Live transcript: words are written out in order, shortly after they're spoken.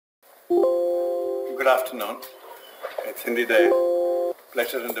Good afternoon. It's indeed a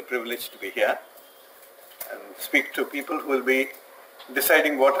pleasure and a privilege to be here and speak to people who will be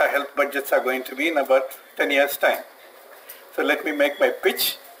deciding what our health budgets are going to be in about 10 years' time. So let me make my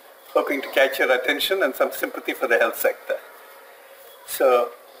pitch, hoping to catch your attention and some sympathy for the health sector. So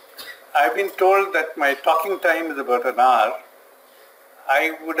I've been told that my talking time is about an hour.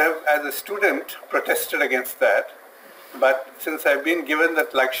 I would have, as a student, protested against that. But since I've been given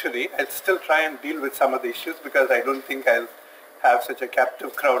that luxury, I'll still try and deal with some of the issues because I don't think I'll have such a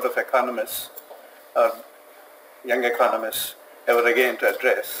captive crowd of economists or young economists ever again to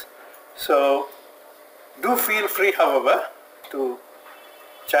address. So do feel free, however, to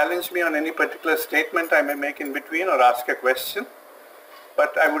challenge me on any particular statement I may make in between or ask a question.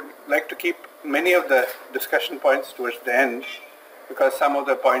 But I would like to keep many of the discussion points towards the end because some of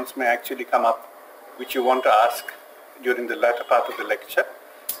the points may actually come up which you want to ask during the latter part of the lecture.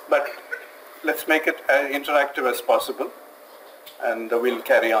 But let's make it as interactive as possible and we'll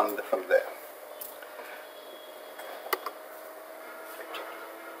carry on from there.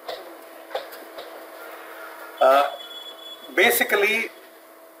 Basically,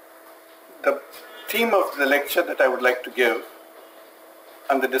 the theme of the lecture that I would like to give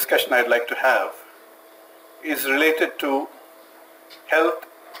and the discussion I'd like to have is related to health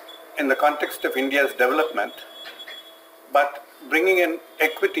in the context of India's development, but bringing in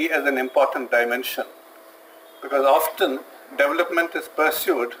equity as an important dimension, because often development is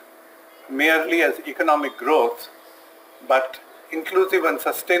pursued merely as economic growth, but inclusive and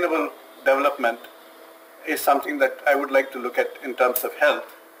sustainable development is something that I would like to look at in terms of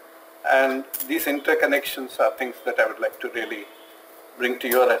health, and these interconnections are things that I would like to really bring to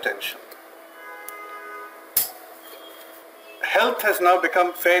your attention. Health has now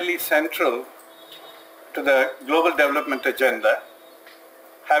become fairly central to the global development agenda,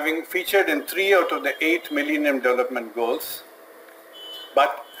 having featured in 3 out of the 8 Millennium Development Goals,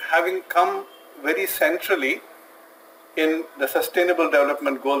 but having come very centrally in the Sustainable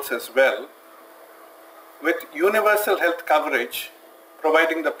Development Goals as well, with universal health coverage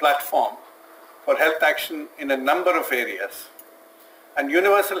providing the platform for health action in a number of areas. And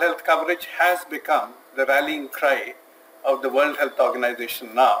universal health coverage has become the rallying cry of the World Health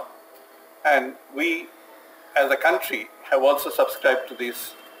Organization now. And we as a country have also subscribed to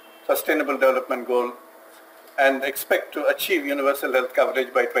these Sustainable Development Goals and expect to achieve universal health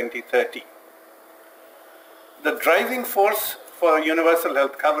coverage by 2030. The driving force for universal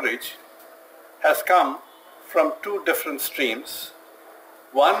health coverage has come from 2 different streams.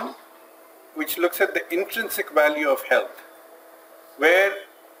 One, which looks at the intrinsic value of health, where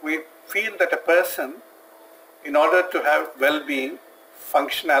we feel that a person, in order to have well-being,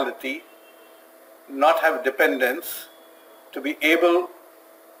 functionality, not have dependence, to be able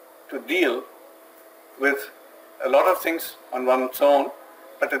to deal with a lot of things on one's own,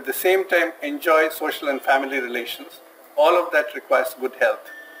 but at the same time enjoy social and family relations. All of that requires good health,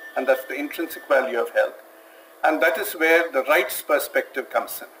 and that's the intrinsic value of health. And that is where the rights perspective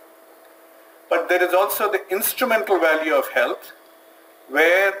comes in. But there is also the instrumental value of health,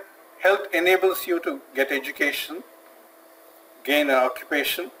 where health enables you to get education, gain an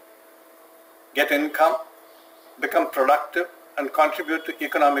occupation, get income, become productive, and contribute to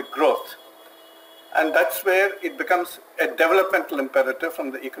economic growth. And that's where it becomes a developmental imperative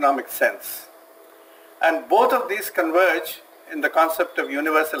from the economic sense. And both of these converge in the concept of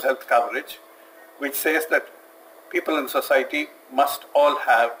universal health coverage, which says that people in society must all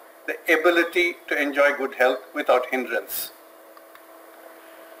have the ability to enjoy good health without hindrance.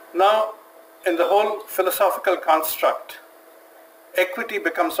 Now, in the whole philosophical construct, equity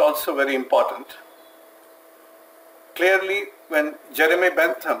becomes also very important. Clearly, when Jeremy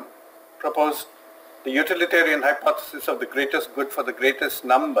Bentham proposed the utilitarian hypothesis of the greatest good for the greatest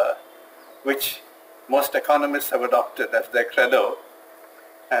number, which most economists have adopted as their credo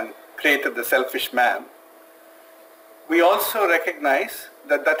and created the selfish man, we also recognize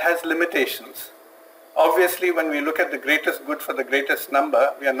that that has limitations. Obviously, when we look at the greatest good for the greatest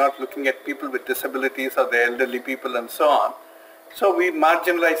number, we are not looking at people with disabilities or the elderly people and so on. So we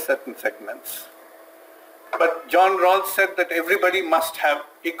marginalize certain segments. But John Rawls said that everybody must have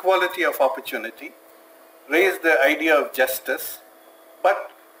equality of opportunity, raised the idea of justice,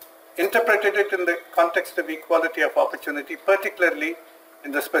 but interpreted it in the context of equality of opportunity, particularly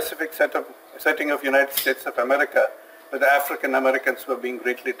in the specific setting of United States of America, where the African Americans were being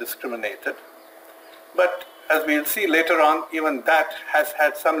greatly discriminated. But as we'll see later on, even that has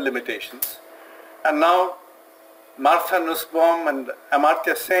had some limitations. And now Martha Nussbaum and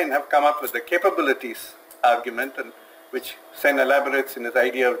Amartya Sen have come up with the capabilities argument, and which Sen elaborates in his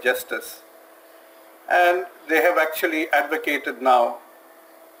idea of justice. And they have actually advocated now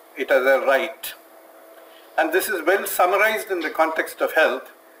it as a right. And this is well summarized in the context of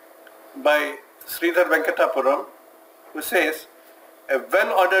health by Srinath Reddy, who says, a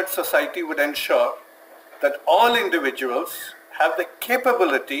well-ordered society would ensure that all individuals have the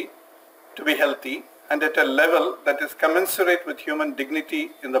capability to be healthy and at a level that is commensurate with human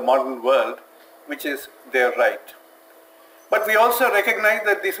dignity in the modern world, which is their right. But we also recognize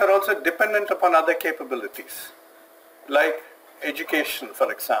that these are also dependent upon other capabilities, like education,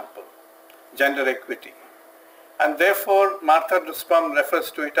 for example, gender equity. And therefore, Martha Nussbaum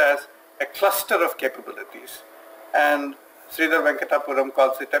refers to it as a cluster of capabilities, and Sridhar Venkatapuram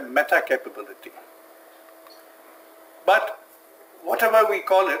calls it a meta-capability. But whatever we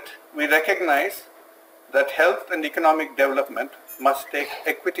call it, we recognize that health and economic development must take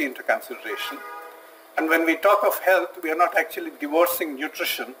equity into consideration. And when we talk of health, we are not actually divorcing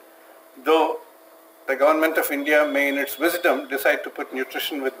nutrition, though the government of India may in its wisdom decide to put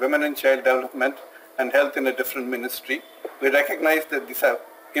nutrition with women and child development and health in a different ministry. We recognize that these are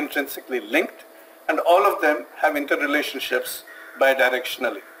intrinsically linked and all of them have interrelationships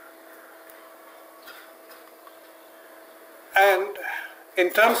bidirectionally. And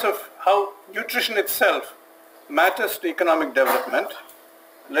in terms of how nutrition itself matters to economic development,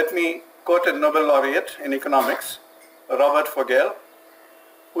 let me quote a Nobel laureate in economics, Robert Fogel,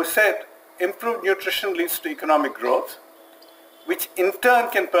 who said, improved nutrition leads to economic growth, which in turn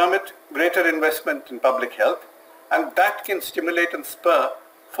can permit greater investment in public health, and that can stimulate and spur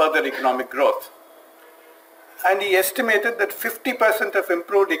further economic growth. And he estimated that 50% of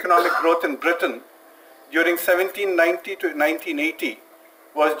improved economic growth in Britain during 1790 to 1980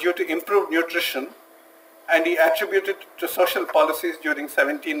 was due to improved nutrition, and he attributed it to social policies during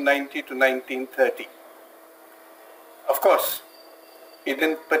 1790 to 1930. Of course, he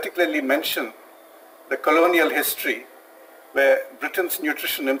didn't particularly mention the colonial history where Britain's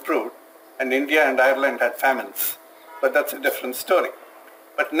nutrition improved and India and Ireland had famines, but that's a different story.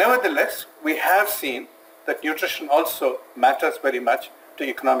 But nevertheless, we have seen that nutrition also matters very much to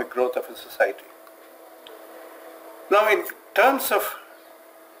economic growth of a society. Now, in terms of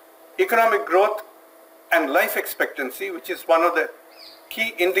economic growth and life expectancy, which is one of the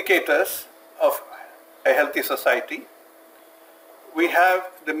key indicators of a healthy society, we have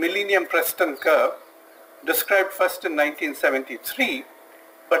the Millennium Preston curve, described first in 1973,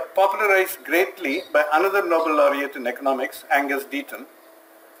 but popularized greatly by another Nobel laureate in economics, Angus Deaton,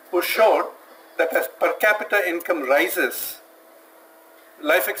 who showed that as per capita income rises,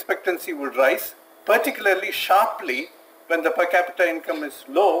 life expectancy would rise, particularly sharply when the per capita income is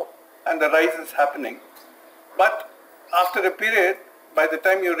low and the rise is happening. But after a period, by the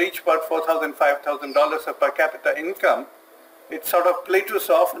time you reach about $4,000, $5,000 of per capita income, it sort of plateaus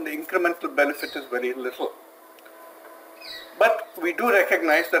off and the incremental benefit is very little. But we do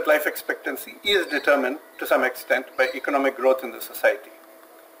recognize that life expectancy is determined to some extent by economic growth in the society.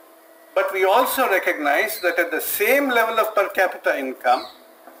 But we also recognize that at the same level of per capita income,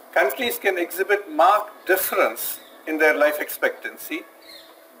 countries can exhibit marked difference in their life expectancy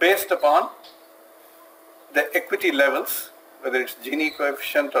based upon the equity levels, whether it's Gini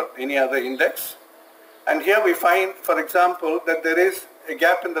coefficient or any other index. And here we find, for example, that there is a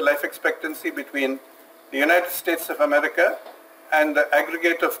gap in the life expectancy between the United States of America and the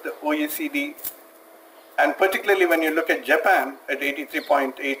aggregate of the OECD. And particularly when you look at Japan at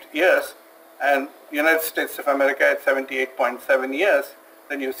 83.8 years and United States of America at 78.7 years,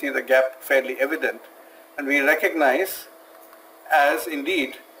 then you see the gap fairly evident. And we recognize, as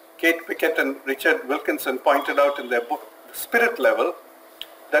indeed Kate Pickett and Richard Wilkinson pointed out in their book, The Spirit Level,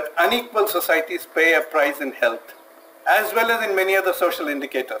 that unequal societies pay a price in health, as well as in many other social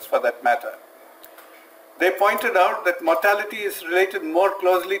indicators for that matter. They pointed out that mortality is related more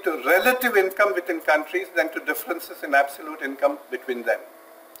closely to relative income within countries than to differences in absolute income between them.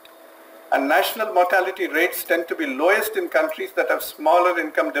 And national mortality rates tend to be lowest in countries that have smaller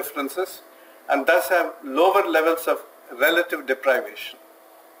income differences and thus have lower levels of relative deprivation.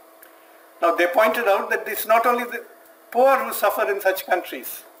 Now, they pointed out that it's not only the poor who suffer in such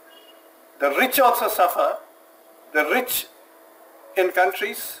countries. The rich also suffer. The rich in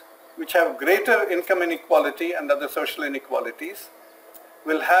countries which have greater income inequality and other social inequalities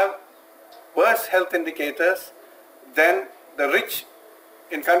will have worse health indicators than the rich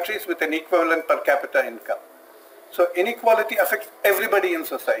in countries with an equivalent per capita income. So inequality affects everybody in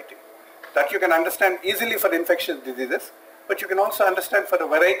society. That you can understand easily for infectious diseases, but you can also understand for a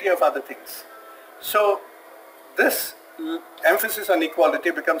variety of other things. So this emphasis on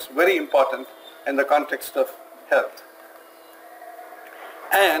equality becomes very important in the context of health.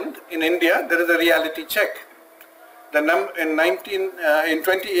 And in India, there is a reality check. In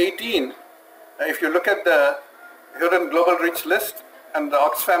 2018, if you look at the Huron Global Rich List and the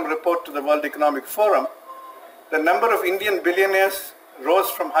Oxfam report to the World Economic Forum, the number of Indian billionaires rose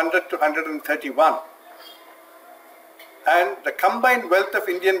from 100 to 131. And the combined wealth of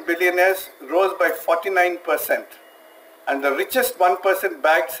Indian billionaires rose by 49%. And the richest 1%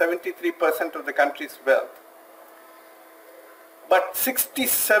 bagged 73% of the country's wealth. But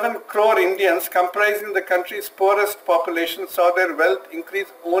 67 crore Indians comprising the country's poorest population saw their wealth increase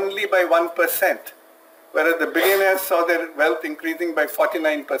only by 1%, whereas the billionaires saw their wealth increasing by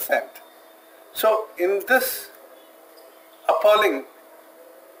 49%. So in this appalling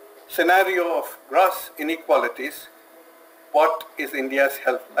scenario of gross inequalities, what is India's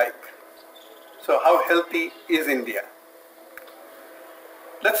health like? So how healthy is India?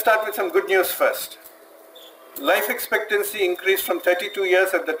 Let's start with some good news first. Life expectancy increased from 32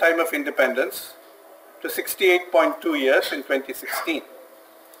 years at the time of independence to 68.2 years in 2016.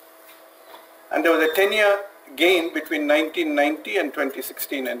 And there was a 10-year gain between 1990 and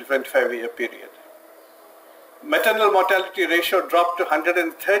 2016 and a 25-year period. Maternal mortality ratio dropped to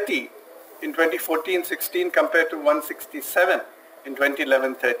 130 in 2014-16 compared to 167 in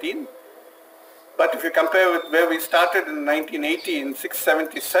 2011-13. But if you compare with where we started in 1980 in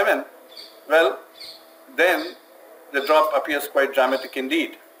 677, well, then the drop appears quite dramatic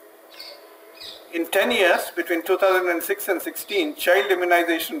indeed. In 10 years, between 2006 and 16, child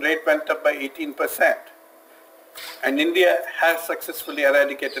immunization rate went up by 18%. And India has successfully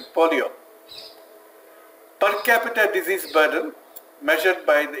eradicated polio. Per capita disease burden, measured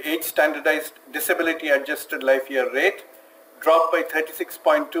by the age standardized disability adjusted life year rate, dropped by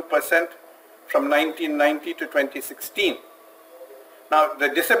 36.2% from 1990 to 2016. Now, the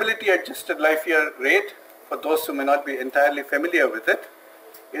disability adjusted life year rate, for those who may not be entirely familiar with it,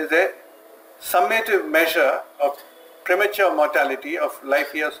 is a summative measure of premature mortality, of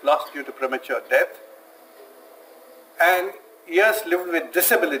life years lost due to premature death, and years lived with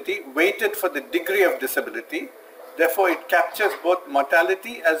disability weighted for the degree of disability. Therefore, it captures both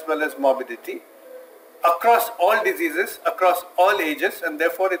mortality as well as morbidity across all diseases, across all ages, and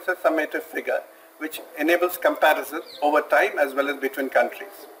therefore it's a summative figure which enables comparison over time as well as between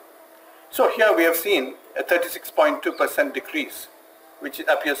countries. So here we have seen a 36.2% decrease, which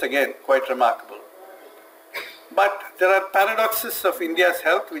appears again quite remarkable. But there are paradoxes of India's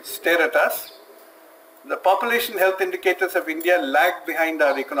health which stare at us. The population health indicators of India lag behind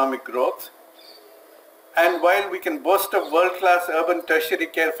our economic growth. And while we can boast of world-class urban tertiary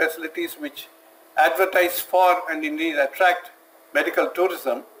care facilities which advertise for and indeed attract medical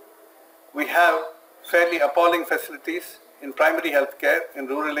tourism, we have fairly appalling facilities in primary health care in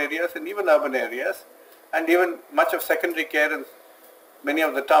rural areas and even urban areas, and even much of secondary care in many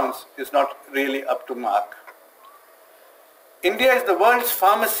of the towns is not really up to mark. India is the world's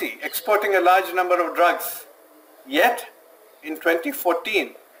pharmacy, exporting a large number of drugs. Yet, in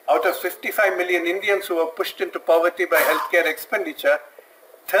 2014, out of 55 million Indians who were pushed into poverty by healthcare expenditure,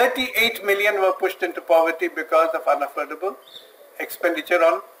 38 million were pushed into poverty because of unaffordable expenditure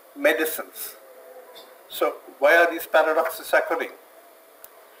on medicines. So why are these paradoxes occurring?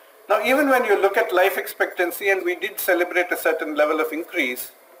 Now, even when you look at life expectancy, and we did celebrate a certain level of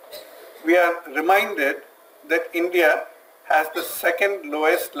increase, we are reminded that India has the second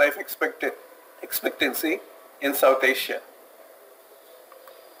lowest life expectancy in South Asia.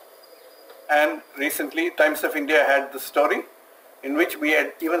 And recently, Times of India had the story in which we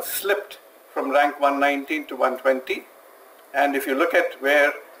had even slipped from rank 119 to 120. And if you look at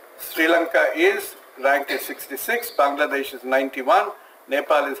where Sri Lanka is, rank is 66, Bangladesh is 91,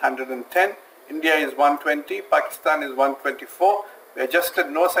 Nepal is 110, India is 120, Pakistan is 124. We are just a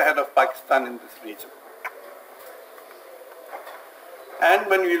nose ahead of Pakistan in this region. And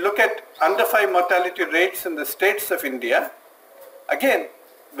when we look at under 5 mortality rates in the states of India, again,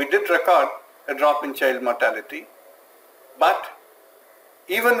 we did record a drop in child mortality. But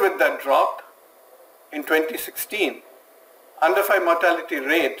even with that drop, in 2016, under 5 mortality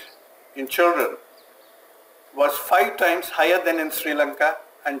rate in children was 5 times higher than in Sri Lanka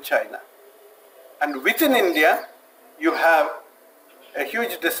and China. And within India, you have a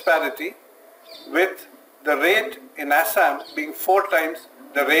huge disparity, with the rate in Assam being 4 times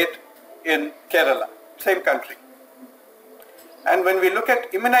the rate in Kerala, same country. And when we look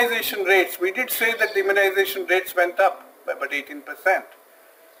at immunization rates, we did say that the immunization rates went up by about 18%.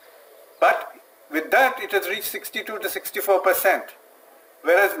 But with that, it has reached 62 to 64%,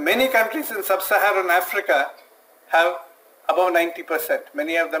 whereas many countries in sub-Saharan Africa have above 90%.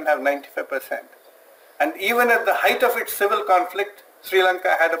 Many of them have 95%. And even at the height of its civil conflict, Sri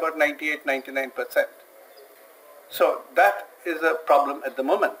Lanka had about 98, 99%. So that is a problem at the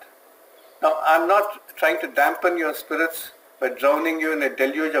moment. Now, I'm not trying to dampen your spirits by drowning you in a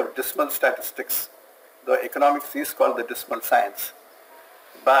deluge of dismal statistics. The economics is called the dismal science.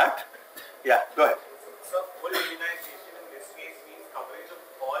 But, yeah, go ahead. So full immunization in this case means coverage of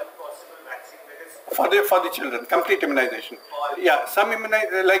all possible vaccine that is... For the children, complete immunization. All. Yeah, some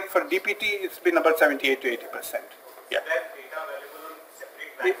like for DPT, it's been about 78 to 80%. Yeah.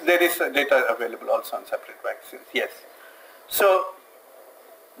 Is there data available on separate vaccines? There is data available also on separate vaccines, yes. So,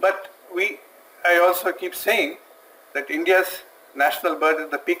 but I also keep saying that India's national bird is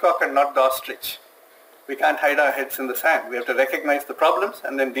the peacock and not the ostrich. We can't hide our heads in the sand. We have to recognize the problems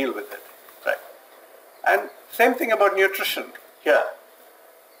and then deal with it. Right. And same thing about nutrition here.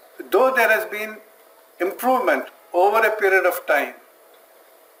 Though there has been improvement over a period of time,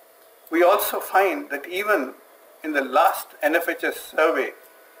 we also find that even in the last NFHS survey,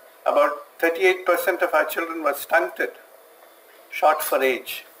 about 38% of our children were stunted, short for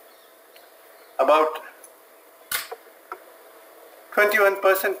age. About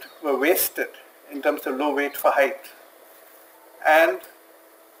 21% were wasted in terms of low weight for height, and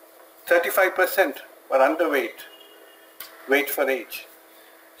 35% were underweight, weight for age.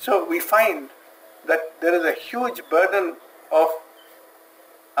 So we find that there is a huge burden of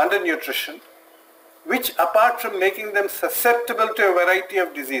undernutrition, which apart from making them susceptible to a variety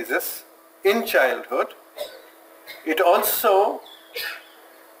of diseases in childhood, it also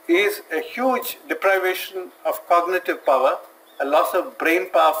is a huge deprivation of cognitive power, a loss of brain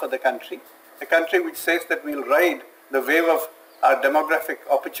power for the country, a country which says that we'll ride the wave of our demographic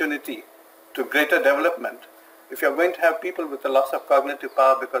opportunity to greater development. If you're going to have people with a loss of cognitive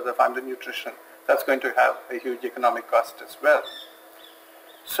power because of undernutrition, that's going to have a huge economic cost as well.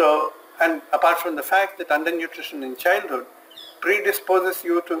 So, and apart from the fact that undernutrition in childhood predisposes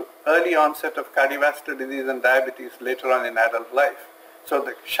you to early onset of cardiovascular disease and diabetes later on in adult life. So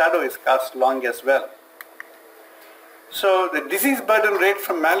the shadow is cast long as well. So the disease burden rate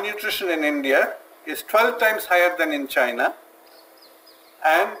from malnutrition in India is 12 times higher than in China,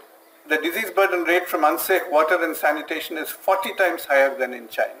 and the disease burden rate from unsafe water and sanitation is 40 times higher than in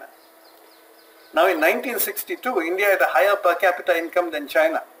China. Now in 1962, India had a higher per capita income than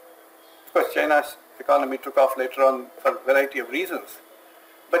China. Of course, China's economy took off later on for a variety of reasons.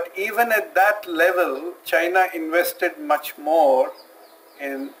 But even at that level, China invested much more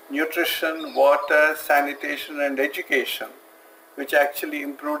in nutrition, water, sanitation and education, which actually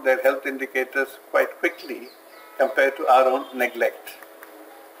improved their health indicators quite quickly compared to our own neglect.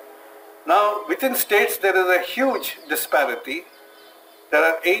 Now, within states there is a huge disparity. There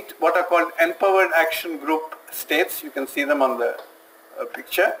are 8 what are called Empowered Action Group states. You can see them on the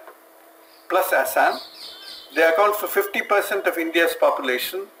picture, plus Assam. They account for 50% of India's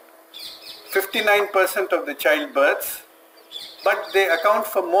population, 59% of the child births, but they account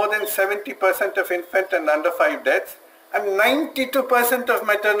for more than 70% of infant and under 5 deaths and 92% of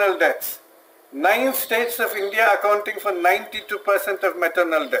maternal deaths. 9 states of India accounting for 92% of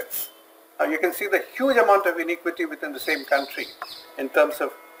maternal deaths. Now you can see the huge amount of inequity within the same country in terms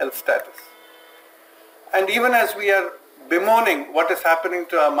of health status. And even as we are bemoaning what is happening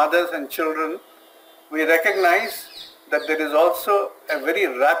to our mothers and children, we recognize that there is also a very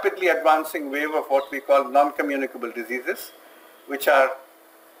rapidly advancing wave of what we call non-communicable diseases, which are,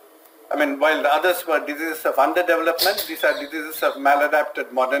 while the others were diseases of underdevelopment, these are diseases of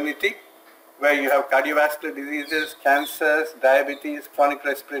maladapted modernity, where you have cardiovascular diseases, cancers, diabetes, chronic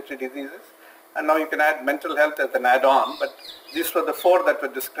respiratory diseases, and now you can add mental health as an add-on, but these were the 4 that were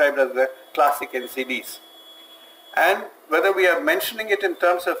described as the classic NCDs. And whether we are mentioning it in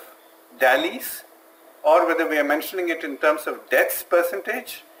terms of DALYs, or whether we are mentioning it in terms of deaths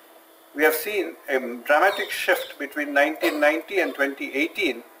percentage, we have seen a dramatic shift between 1990 and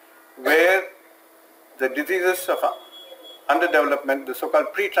 2018, where the diseases of underdevelopment, the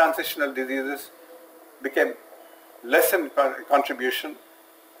so-called pre-transitional diseases, became less in contribution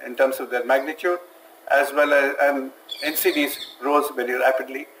in terms of their magnitude, as well as NCDs rose very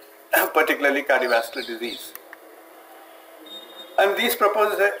rapidly, particularly cardiovascular disease. And these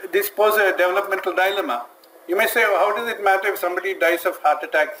pose a developmental dilemma. You may say, how does it matter if somebody dies of heart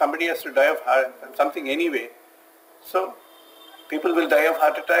attack? Somebody has to die of something anyway. So people will die of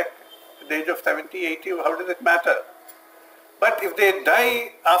heart attack at the age of 70, 80, how does it matter? But if they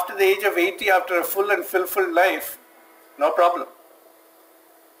die after the age of 80, after a full and fulfilled life, no problem.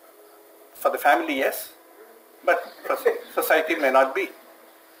 For the family, yes, but for society may not be.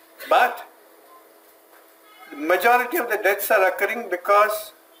 But the majority of the deaths are occurring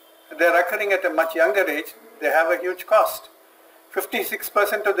because they are occurring at a much younger age. They have a huge cost.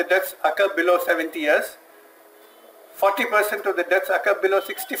 56% of the deaths occur below 70 years. 40% of the deaths occur below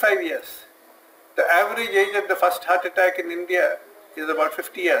 65 years. The average age of the first heart attack in India is about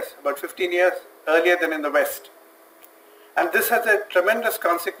 50 years, about 15 years earlier than in the West. And this has a tremendous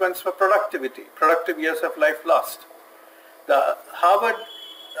consequence for productivity, productive years of life lost. The Harvard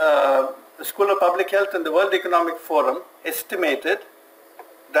School of Public Health and the World Economic Forum estimated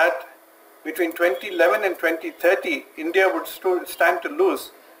that between 2011 and 2030, India would stand to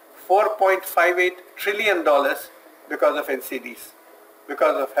lose $4.58 trillion because of NCDs,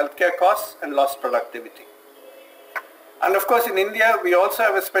 because of healthcare costs and lost productivity. And of course in India, we also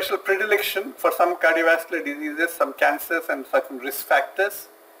have a special predilection for some cardiovascular diseases, some cancers and certain risk factors.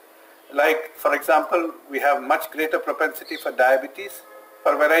 Like, for example, we have much greater propensity for diabetes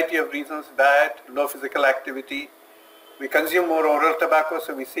for a variety of reasons: diet, low physical activity. We consume more oral tobacco,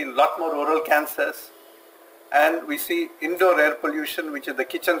 so we see a lot more oral cancers. And we see indoor air pollution, which is the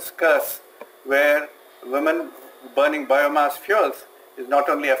kitchen's curse, where women burning biomass fuels is not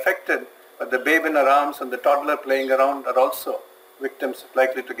only affected, but the babe in her arms and the toddler playing around are also victims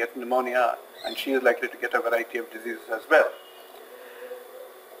likely to get pneumonia, and she is likely to get a variety of diseases as well.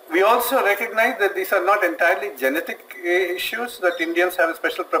 We also recognize that these are not entirely genetic issues, that Indians have a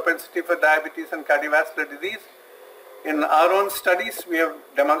special propensity for diabetes and cardiovascular disease. In our own studies, we have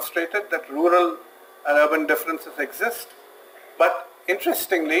demonstrated that rural and urban differences exist. But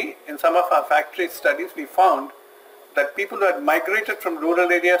interestingly, in some of our factory studies, we found that people who had migrated from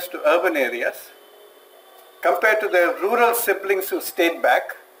rural areas to urban areas, compared to their rural siblings who stayed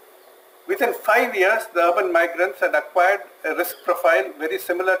back, within 5 years, the urban migrants had acquired a risk profile very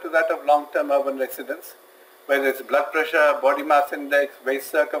similar to that of long-term urban residents, whether it's blood pressure, body mass index,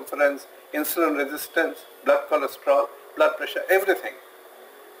 waist circumference, insulin resistance, blood cholesterol, blood pressure, everything.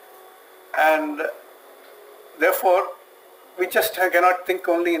 And therefore, we just cannot think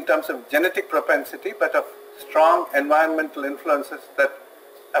only in terms of genetic propensity, but of strong environmental influences that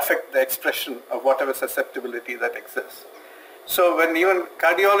affect the expression of whatever susceptibility that exists. So when even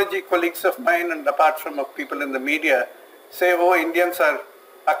cardiology colleagues of mine, and apart from of people in the media, say, oh, Indians are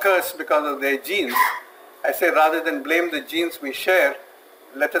accursed because of their genes, I say, rather than blame the genes we share,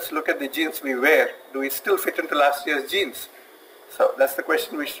 let us look at the genes we wear. Do we still fit into last year's genes? So that's the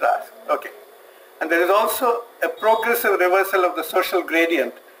question we should ask. Okay. And there is also a progressive reversal of the social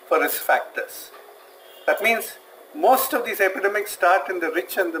gradient for risk factors. That means most of these epidemics start in the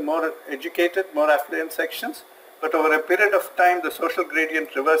rich and the more educated, more affluent sections, but over a period of time the social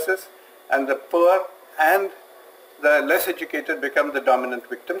gradient reverses and the poor and the less educated become the dominant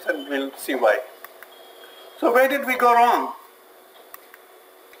victims, and we'll see why. So where did we go wrong?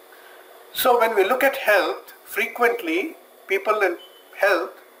 So when we look at health, frequently people in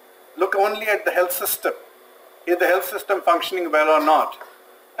health look only at the health system. Is the health system functioning well or not?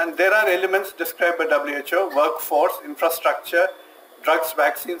 And there are elements described by WHO: workforce, infrastructure, drugs,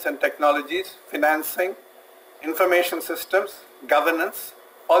 vaccines and technologies, financing, information systems, governance.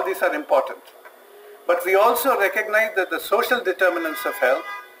 All these are important. But we also recognize that the social determinants of health,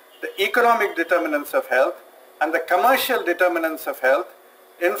 the economic determinants of health, and the commercial determinants of health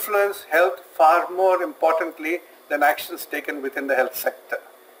influence health far more importantly than actions taken within the health sector.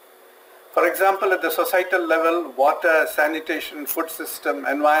 For example, at the societal level, water, sanitation, food system,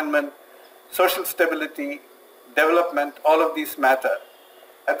 environment, social stability, development, all of these matter.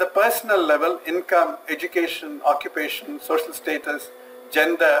 At the personal level, income, education, occupation, social status,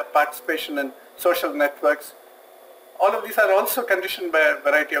 gender, participation in social networks, all of these are also conditioned by a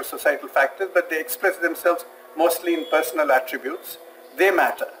variety of societal factors, but they express themselves mostly in personal attributes. They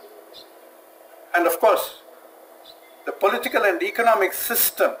matter. And of course, the political and economic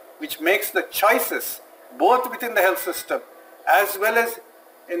system which makes the choices both within the health system as well as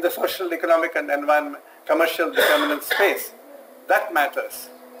in the social, economic and environment, commercial determinant space, that matters.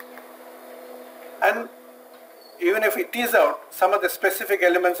 And even if we tease out some of the specific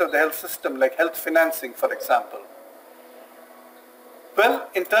elements of the health system, like health financing, for example, well,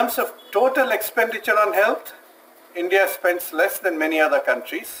 in terms of total expenditure on health, India spends less than many other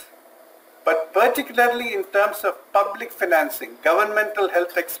countries, but particularly in terms of public financing, governmental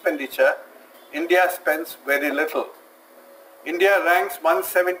health expenditure, India spends very little. India ranks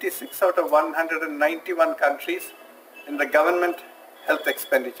 176 out of 191 countries in the government health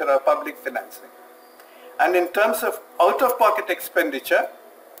expenditure or public financing. And in terms of out-of-pocket expenditure,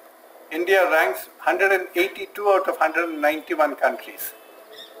 India ranks 182 out of 191 countries.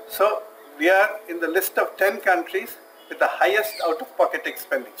 So we are in the list of 10 countries with the highest out-of-pocket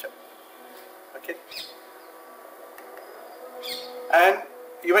expenditure. Okay. And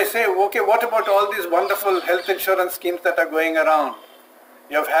you may say, okay, what about all these wonderful health insurance schemes that are going around?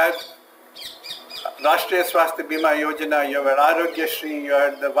 You have had Rashtriya Swasthya Bima Yojana, you have had Arogya Shri, you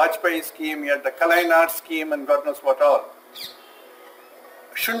had the Vajpayee scheme, you had the Kalainar scheme, and God knows what all.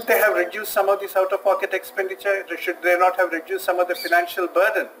 Shouldn't they have reduced some of this out-of-pocket expenditure? Should they not have reduced some of the financial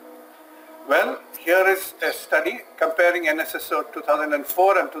burden? Well, here is a study comparing NSSO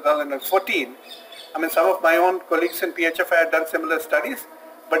 2004 and 2014. I mean, some of my own colleagues in PHFI have done similar studies,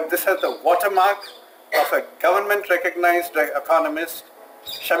 but this has the watermark of a government-recognized economist,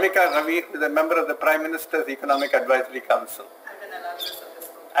 Shamika Ravi, who is a member of the Prime Minister's Economic Advisory Council.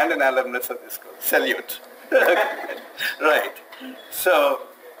 And an alumnus of this school. Salute. Right. So,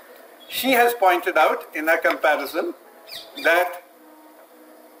 she has pointed out in a comparison that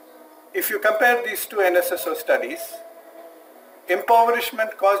if you compare these two NSSO studies,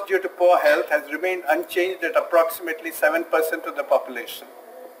 impoverishment caused due to poor health has remained unchanged at approximately 7% of the population.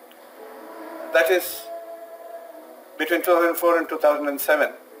 That is between 2004 and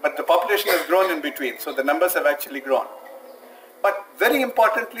 2007. But the population has grown in between, so the numbers have actually grown. But very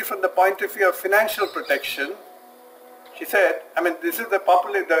importantly, from the point of view of financial protection, she said, I mean, this is the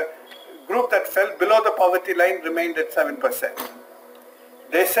group that fell below the poverty line remained at 7%.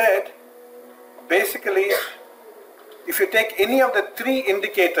 They said, basically, if you take any of the three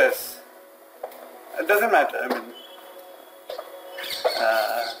indicators, it doesn't matter, I mean,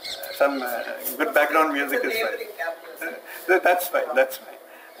 some good background music is fine. That's fine, that's fine.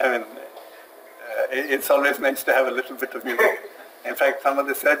 I mean, it's always nice to have a little bit of music. In fact, some of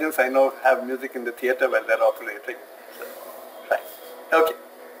the surgeons I know have music in the theater while they're operating. So, fine. Okay.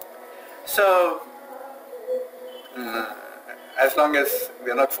 So, as long as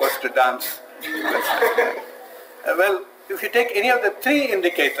we are not forced to dance. Well, if you take any of the three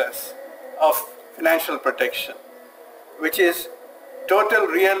indicators of financial protection, which is total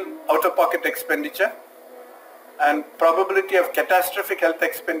real out-of-pocket expenditure and probability of catastrophic health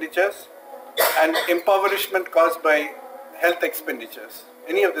expenditures and impoverishment caused by health expenditures,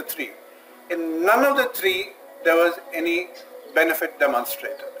 any of the three. In none of the three there was any benefit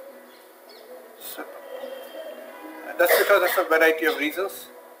demonstrated. So, that's because of a variety of reasons.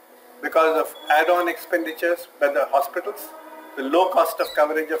 Because of add-on expenditures by the hospitals, the low cost of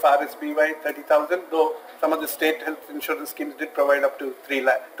coverage of RSBY 30,000, though some of the state health insurance schemes did provide up to 2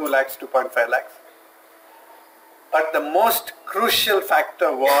 lakhs, 2.5 lakhs. But the most crucial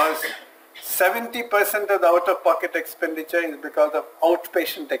factor was 70% of the out-of-pocket expenditure is because of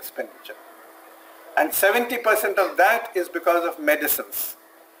outpatient expenditure. And 70% of that is because of medicines.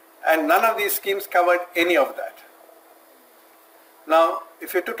 And none of these schemes covered any of that. Now,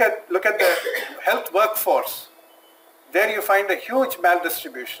 if you look at the health workforce, there you find a huge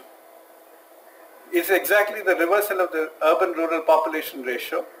maldistribution. It's exactly the reversal of the urban-rural population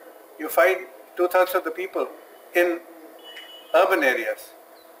ratio. You find 2/3 of the people in urban areas.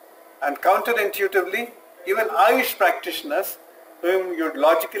 And counterintuitively, even Ayush practitioners, whom you'd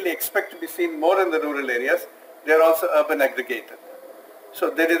logically expect to be seen more in the rural areas, they are also urban aggregated. So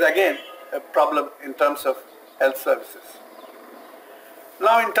there is again a problem in terms of health services.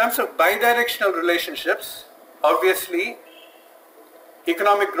 Now, in terms of bidirectional relationships, obviously,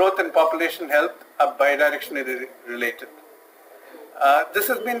 economic growth and population health are bidirectionally related. This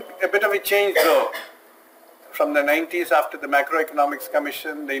has been a bit of a change though, from the 90s after the Macroeconomics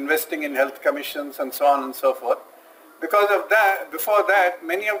Commission, the Investing in Health Commissions and so on and so forth. Because of that, before that,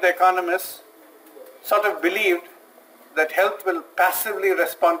 many of the economists sort of believed that health will passively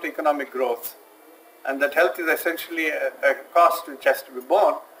respond to economic growth, and that health is essentially a cost which has to be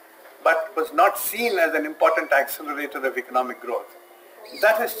borne, but was not seen as an important accelerator of economic growth.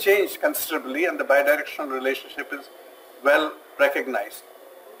 That has changed considerably, and the bidirectional relationship is well recognized.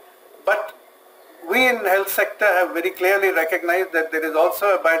 But we in the health sector have very clearly recognized that there is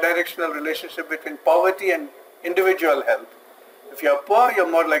also a bidirectional relationship between poverty and individual health. If you are poor, you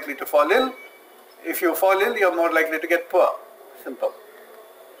are more likely to fall ill. If you fall ill, you are more likely to get poor. Simple.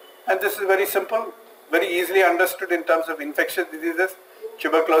 And this is very simple, very easily understood in terms of infectious diseases,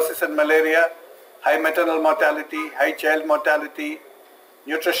 tuberculosis and malaria, high maternal mortality, high child mortality,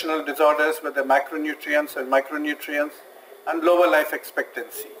 nutritional disorders with the macronutrients and micronutrients, and lower life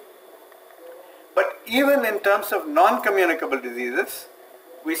expectancy. But even in terms of non-communicable diseases,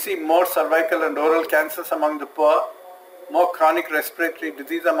 we see more cervical and oral cancers among the poor, more chronic respiratory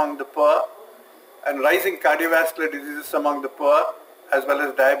disease among the poor, and rising cardiovascular diseases among the poor, as well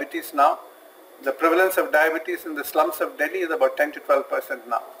as diabetes now. The prevalence of diabetes in the slums of Delhi is about 10 to 12%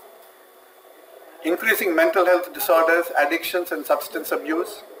 now. Increasing mental health disorders, addictions and substance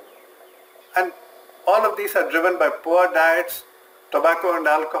abuse. And all of these are driven by poor diets, tobacco and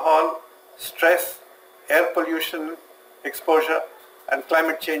alcohol, stress, air pollution exposure, and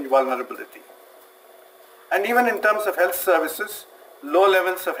climate change vulnerability. And even in terms of health services, low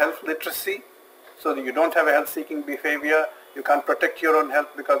levels of health literacy, so that you don't have a health-seeking behavior, you can't protect your own health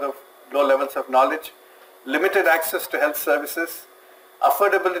because of low levels of knowledge, limited access to health services,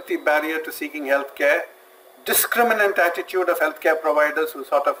 affordability barrier to seeking health care, discriminant attitude of healthcare providers who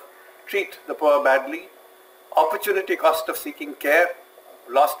sort of treat the poor badly, opportunity cost of seeking care,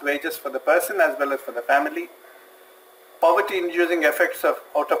 lost wages for the person as well as for the family, poverty-inducing effects of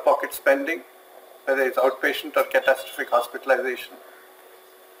out-of-pocket spending, whether it's outpatient or catastrophic hospitalization.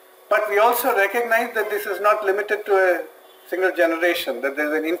 But we also recognize that this is not limited to a single generation, that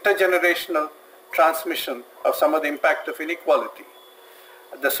there is an intergenerational transmission of some of the impact of inequality.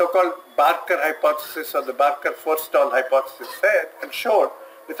 The so-called Barker hypothesis or the Barker-Forstall hypothesis said and showed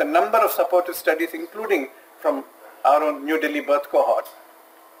with a number of supportive studies, including from our own New Delhi birth cohort,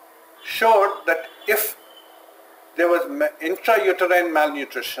 showed that if there was intrauterine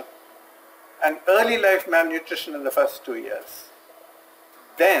malnutrition and early life malnutrition in the first 2 years,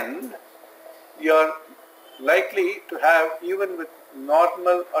 then you're likely to have, even with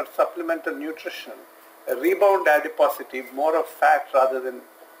normal or supplemental nutrition, a rebound adiposity, more of fat rather than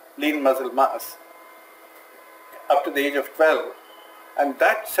lean muscle mass, up to the age of 12. And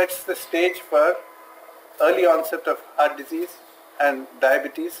that sets the stage for early onset of heart disease and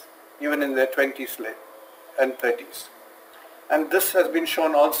diabetes, even in their 20s and 30s. And this has been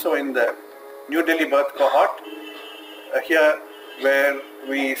shown also in the New Delhi birth cohort, here where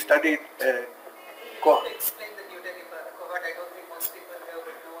we studied Explain the New Delhi birth cohort. I don't think most people here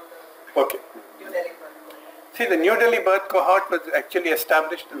would know the Okay. New Delhi birth cohort. See, the New Delhi birth cohort was actually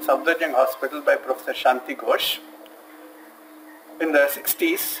established in Safdarjung Hospital by Professor Shanti Ghosh in the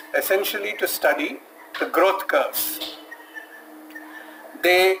 60s, essentially to study the growth curves.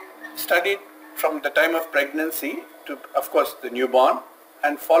 They studied from the time of pregnancy to, of course, the newborn,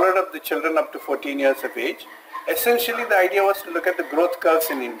 and followed up the children up to 14 years of age. Essentially, the idea was to look at the growth curves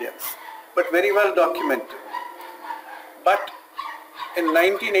in Indians, but very well documented. But in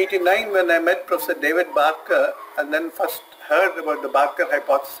 1989, when I met Professor David Barker and then first heard about the Barker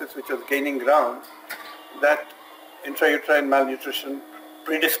hypothesis, which was gaining ground, that intrauterine malnutrition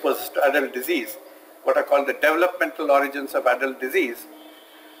predisposes to adult disease, what are called the developmental origins of adult disease,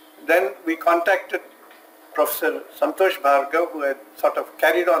 then we contacted Professor Santosh Bhargav, who had sort of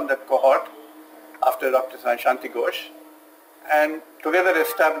carried on that cohort after Dr. Shanti Ghosh, and together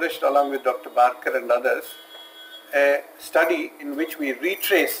established, along with Dr. Barker and others, a study in which we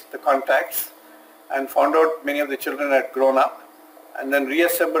retraced the contacts and found out many of the children had grown up, and then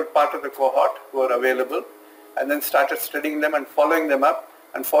reassembled part of the cohort who were available, and then started studying them and following them up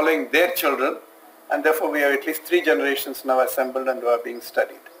and following their children, and therefore we have at least 3 generations now assembled and who are being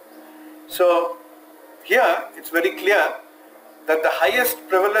studied. So here it's very clear that the highest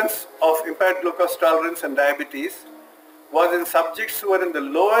prevalence of impaired glucose tolerance and diabetes was in subjects who were in the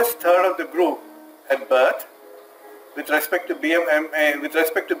lowest third of the group at birth with respect to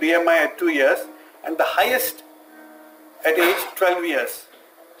BMI at 2 years, and the highest at age 12 years.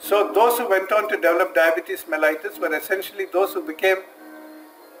 So those who went on to develop diabetes mellitus were essentially those who became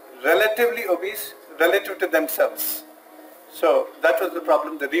relatively obese relative to themselves. So that was the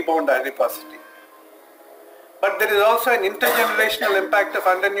problem, the rebound adiposity. But there is also an intergenerational impact of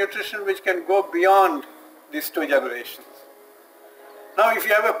undernutrition which can go beyond these 2 generations. Now if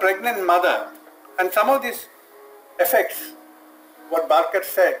you have a pregnant mother, and some of these effects, what Barker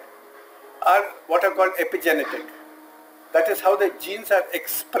said, are what are called epigenetic. That is how the genes are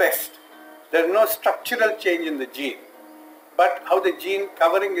expressed. There is no structural change in the gene, but how the gene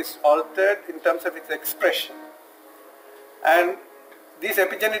covering is altered in terms of its expression. And these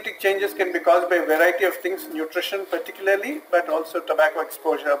epigenetic changes can be caused by a variety of things, nutrition particularly, but also tobacco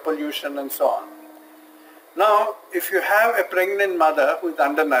exposure, pollution, and so on. Now, if you have a pregnant mother who is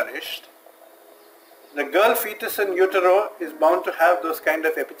undernourished, the girl fetus in utero is bound to have those kind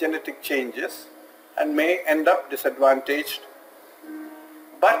of epigenetic changes and may end up disadvantaged.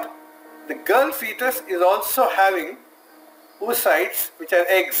 But the girl fetus is also having oocytes, which are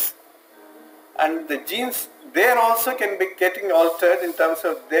eggs, and the genes there also can be getting altered in terms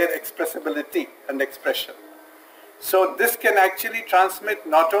of their expressibility and expression. So this can actually transmit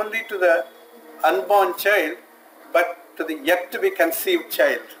not only to the unborn child, but to the yet to be conceived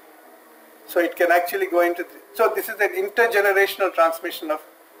child. So it can actually go into, so this is an intergenerational transmission of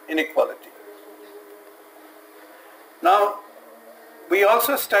inequality. Now, we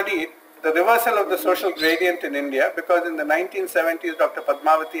also studied the reversal of the social gradient in India, because in the 1970s, Dr.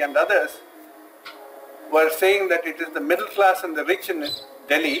 Padmavati and others were saying that it is the middle class and the rich in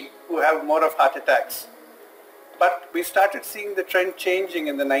Delhi who have more of heart attacks. But we started seeing the trend changing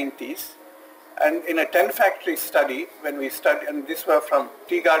in the 90s. And in a 10 factory study, when we studied, and these were from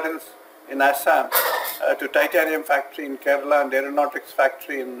tea gardens in Assam to titanium factory in Kerala and aeronautics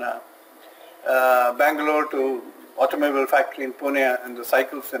factory in Bangalore to automobile factory in Pune and the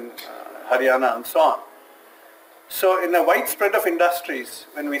cycles in Haryana and so on. So in a wide spread of industries,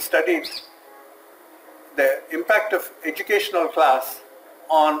 when we studied the impact of educational class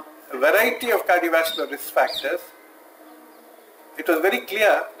on a variety of cardiovascular risk factors, it was very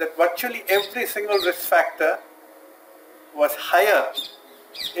clear that virtually every single risk factor was higher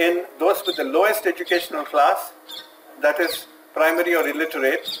in those with the lowest educational class, that is primary or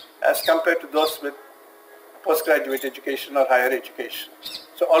illiterate, as compared to those with postgraduate education or higher education.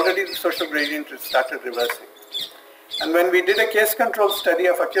 So already the social gradient has started reversing. And when we did a case control study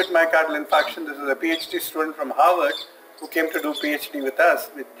of acute myocardial infarction, this is a PhD student from Harvard who came to do PhD with us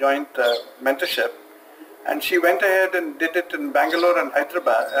with joint mentorship. And she went ahead and did it in Bangalore and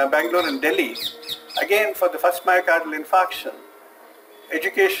Bangalore and Delhi. Again, for the first myocardial infarction,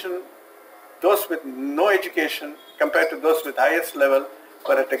 education, those with no education compared to those with highest level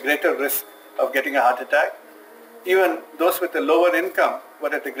were at a greater risk of getting a heart attack. Even those with a lower income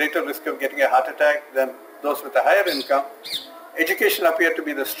were at a greater risk of getting a heart attack than those with a higher income. Education appeared to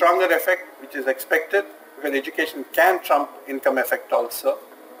be the stronger effect, which is expected, because education can trump income effect also.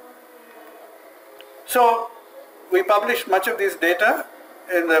 So we published much of this data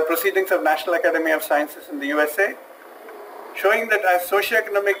in the Proceedings of National Academy of Sciences in the USA, showing that as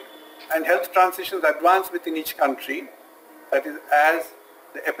socioeconomic and health transitions advance within each country, that is, as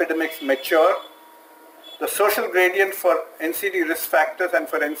the epidemics mature, the social gradient for NCD risk factors and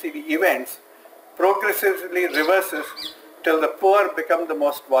for NCD events progressively reverses till the poor become the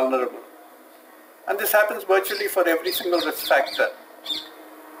most vulnerable. And this happens virtually for every single risk factor.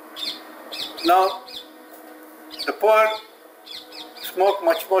 Now, the poor smoke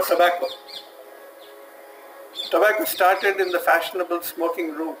much more tobacco. Tobacco started in the fashionable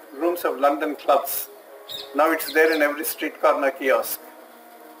smoking rooms of London clubs. Now it's there in every street corner kiosk.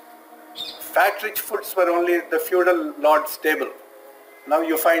 Fat-rich foods were only the feudal lord's table. Now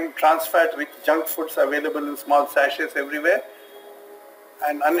you find trans-fat-rich junk foods available in small sachets everywhere,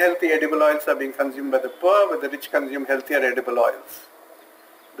 and unhealthy edible oils are being consumed by the poor, but the rich consume healthier edible oils.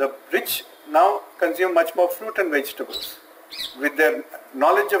 The rich now consume much more fruit and vegetables. With their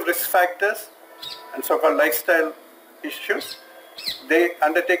knowledge of risk factors and so-called lifestyle issues, they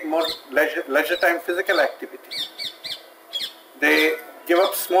undertake more leisure time physical activity. They give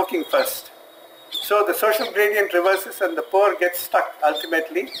up smoking first. So the social gradient reverses and the poor get stuck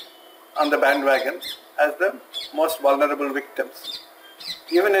ultimately on the bandwagon as the most vulnerable victims.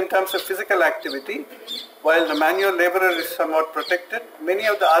 Even in terms of physical activity, while the manual laborer is somewhat protected, many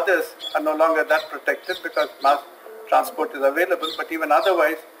of the others are no longer that protected because mass transport is available, but even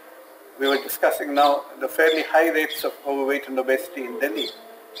otherwise, we were discussing now the fairly high rates of overweight and obesity in Delhi.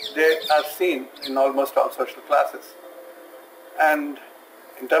 They are seen in almost all social classes. And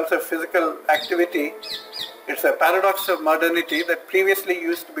in terms of physical activity, it's a paradox of modernity that previously you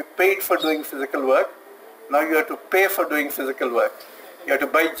used to be paid for doing physical work. Now you have to pay for doing physical work. You have to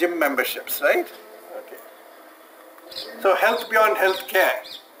buy gym memberships, right? Okay. So health beyond health care.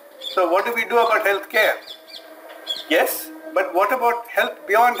 So what do we do about health care? Yes, but what about health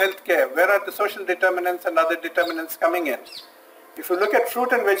beyond health care? Where are the social determinants and other determinants coming in? If you look at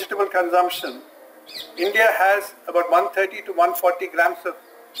fruit and vegetable consumption, India has about 130 to 140 grams of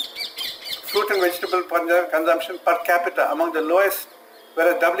fruit and vegetable consumption per capita, among the lowest,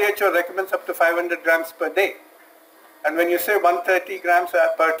 whereas WHO recommends up to 500 grams per day. And when you say 130 grams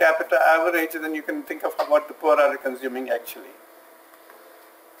per capita average, then you can think of what the poor are consuming actually.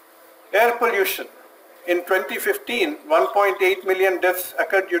 Air pollution. In 2015, 1.8 million deaths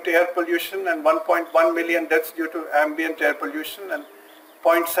occurred due to air pollution and 1.1 million deaths due to ambient air pollution and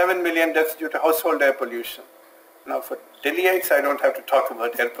 0.7 million deaths due to household air pollution. Now for Delhiites, I don't have to talk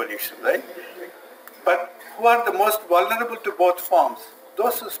about air pollution, right? But who are the most vulnerable to both forms?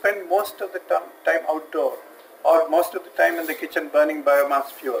 Those who spend most of the time outdoor or most of the time in the kitchen burning biomass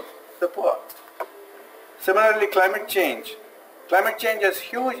fuel, the poor. Similarly, climate change. Climate change has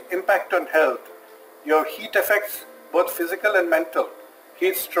huge impact on health. Your heat affects both physical and mental.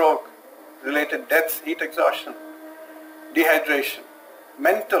 Heat stroke, related deaths, heat exhaustion, dehydration.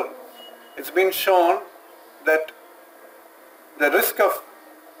 Mental, it's been shown that the risk of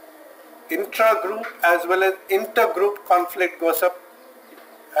intra-group as well as inter-group conflict goes up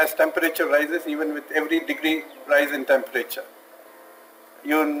as temperature rises, even with every degree rise in temperature.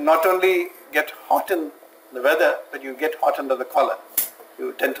 You not only get hot in the weather, but you get hot under the collar.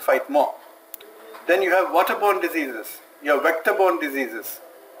 You tend to fight more. Then you have waterborne diseases, you have vector-borne diseases.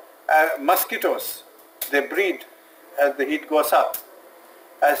 Mosquitoes, they breed as the heat goes up.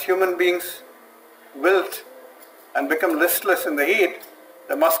 As human beings wilt and become listless in the heat,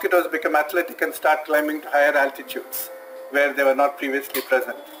 the mosquitoes become athletic and start climbing to higher altitudes where they were not previously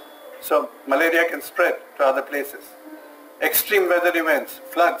present. So malaria can spread to other places. Extreme weather events,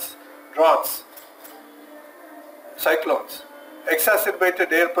 floods, droughts, cyclones,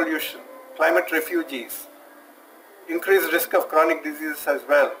 exacerbated air pollution, climate refugees, increased risk of chronic diseases as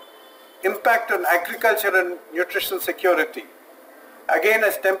well. Impact on agriculture and nutritional security. Again,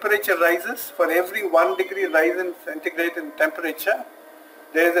 as temperature rises, for every 1 degree rise in centigrade in temperature,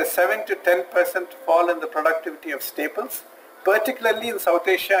 there is a 7 to 10% fall in the productivity of staples, particularly in South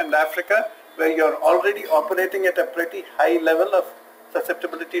Asia and Africa, where you're already operating at a pretty high level of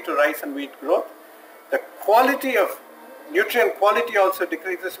susceptibility to rice and wheat growth. The quality of nutrient quality also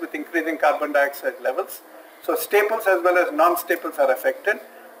decreases with increasing carbon dioxide levels. So staples as well as non-staples are affected.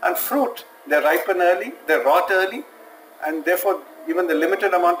 And fruit, they ripen early, they rot early, and therefore even the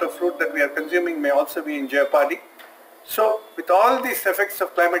limited amount of fruit that we are consuming may also be in jeopardy. So with all these effects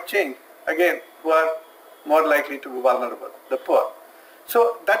of climate change, again, who are more likely to be vulnerable? The poor.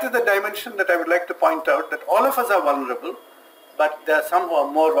 So that is the dimension that I would like to point out, that all of us are vulnerable, but there are some who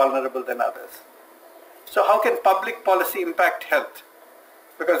are more vulnerable than others. So how can public policy impact health?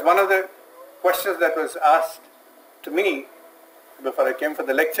 Because one of the questions that was asked to me before I came for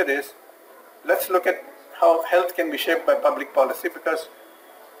the lecture is, let's look at how health can be shaped by public policy, because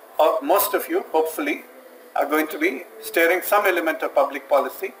most of you, hopefully, are going to be steering some element of public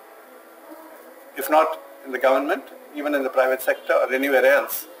policy, if not in the government, even in the private sector or anywhere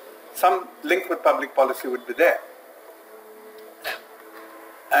else. Some link with public policy would be there.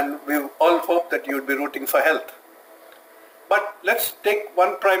 And we all hope that you would be rooting for health. But let's take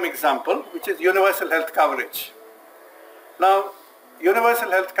one prime example, which is universal health coverage. Now, universal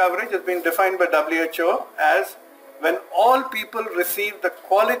health coverage has been defined by WHO as when all people receive the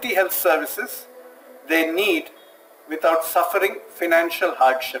quality health services they need without suffering financial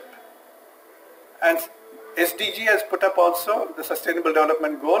hardship. And SDG has put up also the Sustainable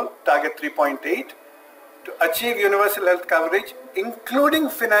Development Goal, target 3.8, to achieve universal health coverage, including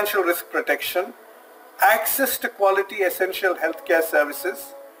financial risk protection, access to quality essential healthcare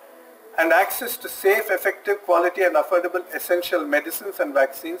services, and access to safe, effective, quality and affordable essential medicines and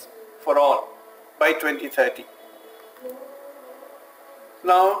vaccines for all by 2030.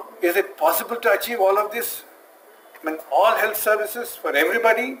 Now, is it possible to achieve all of this? I mean, all health services for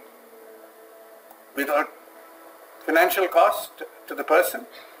everybody without financial cost to the person?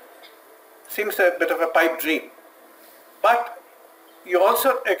 Seems a bit of a pipe dream. But you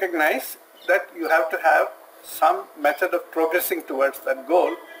also recognize that you have to have some method of progressing towards that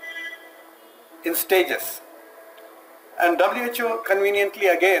goal in stages. And WHO conveniently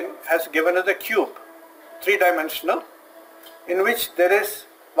again has given us a cube, three-dimensional, in which there is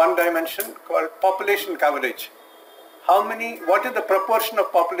one dimension called population coverage. What is the proportion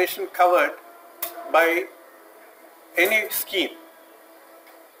of population covered by any scheme,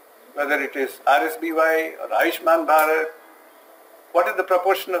 whether it is RSBY or Ayushman Bharat? What is the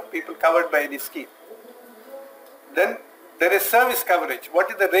proportion of people covered by any scheme? Then there is service coverage.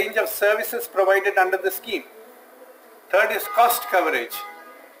 What is the range of services provided under the scheme? Third is cost coverage.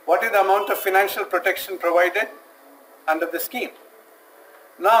 What is the amount of financial protection provided under the scheme?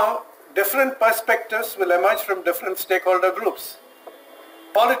 Now, different perspectives will emerge from different stakeholder groups.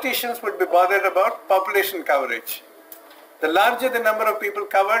 Politicians would be bothered about population coverage. The larger the number of people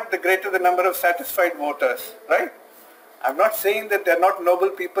covered, the greater the number of satisfied voters, right? I'm not saying that they're not noble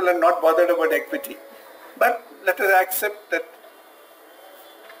people and not bothered about equity. But let us accept that,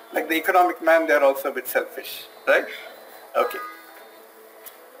 like the economic man, they're also a bit selfish, right? Okay.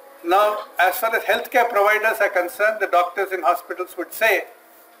 Now, as far as healthcare providers are concerned, the doctors in hospitals would say,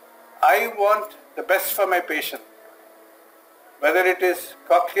 I want the best for my patient. Whether it is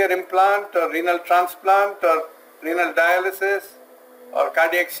cochlear implant or renal transplant or renal dialysis or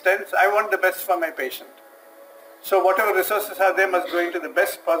cardiac stents, I want the best for my patient. So whatever resources are there must go into the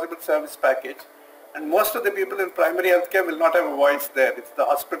best possible service package. And most of the people in primary healthcare will not have a voice there. It's the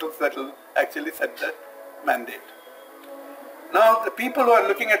hospitals that will actually set the mandate. Now, the people who are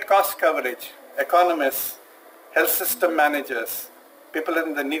looking at cost coverage, economists, health system managers, people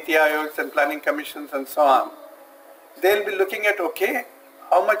in the Niti Ayogs and planning commissions and so on, they'll be looking at, okay,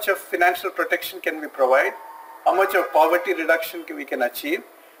 how much of financial protection can we provide? How much of poverty reduction we can achieve?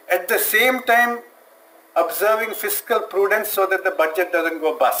 At the same time, observing fiscal prudence so that the budget doesn't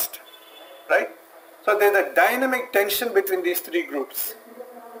go bust, right? So there's a dynamic tension between these three groups.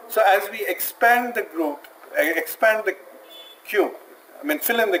 So as we expand the group, expand the cube,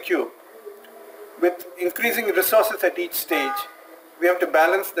 fill in the cube, with increasing resources at each stage, we have to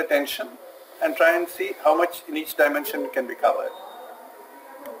balance the tension and try and see how much in each dimension can be covered.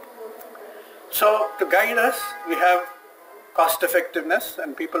 So to guide us, we have cost effectiveness,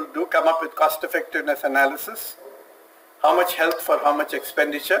 and people do come up with cost effectiveness analysis. How much health for how much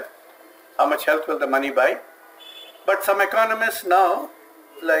expenditure? How much health will the money buy? But some economists now,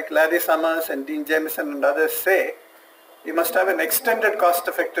 like Larry Summers and Dean Jameson and others, say you must have an extended cost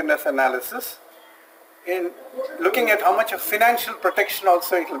effectiveness analysis in looking at how much of financial protection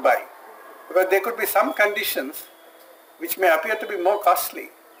also it will buy. Because there could be some conditions which may appear to be more costly,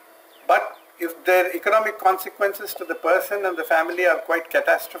 but if their economic consequences to the person and the family are quite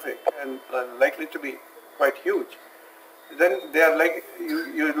catastrophic and likely to be quite huge, then they are like,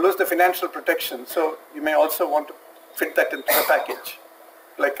 you lose the financial protection, so you may also want to fit that into the package,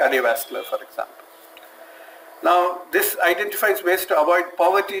 like cardiovascular, for example. Now, this identifies ways to avoid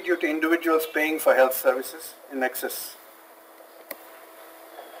poverty due to individuals paying for health services in excess.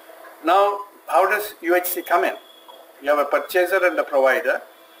 Now, how does UHC come in? You have a purchaser and a provider,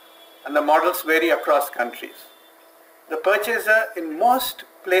 and the models vary across countries. The purchaser, in most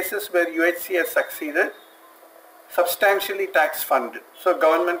places where UHC has succeeded, substantially tax funded. So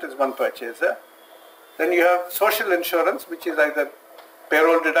government is one purchaser. Then you have social insurance, which is either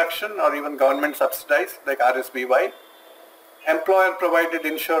payroll deduction or even government subsidized, like RSBY. Employer provided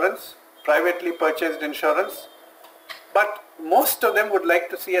insurance, privately purchased insurance. But most of them would like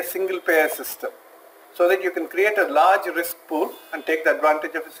to see a single payer system, so that you can create a large risk pool and take the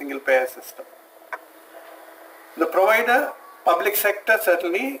advantage of a single payer system. The provider, public sector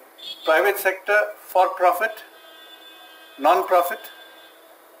certainly, private sector, for-profit, non-profit.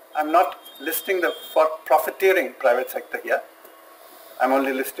 I'm not listing the for-profiteering private sector here. I'm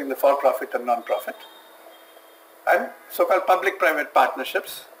only listing the for-profit and non-profit. And so-called public-private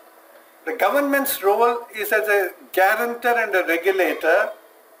partnerships. The government's role is as a guarantor and a regulator,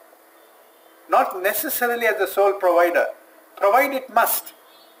 not necessarily as the sole provider. Provide it must,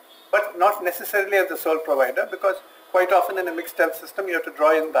 but not necessarily as the sole provider, because quite often in a mixed health system you have to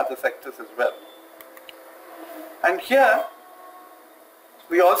draw in the other sectors as well. And here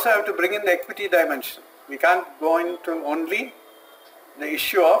we also have to bring in the equity dimension. We can't go into only the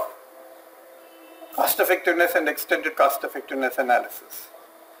issue of cost effectiveness and extended cost effectiveness analysis.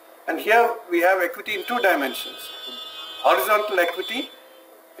 And here we have equity in two dimensions. Horizontal equity,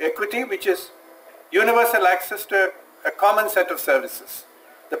 equity which is universal access to a common set of services.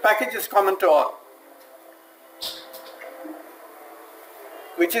 The package is common to all,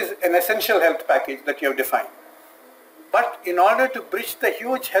 which is an essential health package that you have defined. But in order to bridge the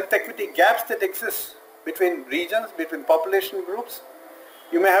huge health equity gaps that exist between regions, between population groups,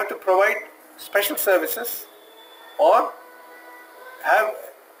 you may have to provide special services or have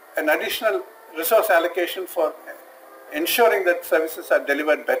an additional resource allocation for ensuring that services are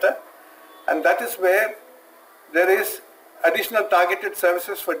delivered better. And that is where there is additional targeted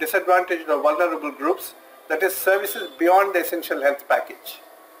services for disadvantaged or vulnerable groups, that is services beyond the essential health package.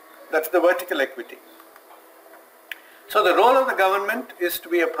 That's the vertical equity. So the role of the government is to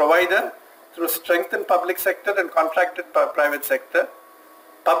be a provider through strengthened public sector and contracted private sector,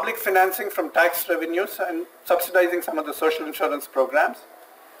 public financing from tax revenues and subsidizing some of the social insurance programs,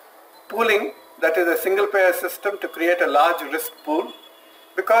 pooling, that is a single payer system to create a large risk pool,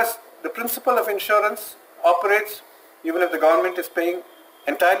 because the principle of insurance operates even if the government is paying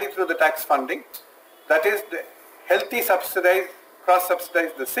entirely through the tax funding. That is, the healthy subsidize,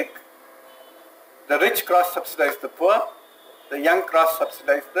 cross-subsidize the sick, the rich cross-subsidize the poor, the young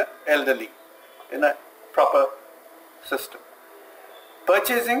cross-subsidize the elderly in a proper system.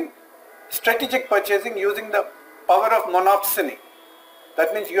 Purchasing, strategic purchasing using the power of monopsony.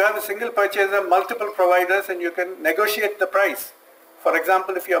 That means you have a single purchaser, multiple providers, and you can negotiate the price. For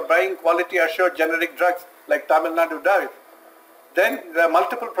example, if you are buying quality assured generic drugs like Tamil Nadu does, then there are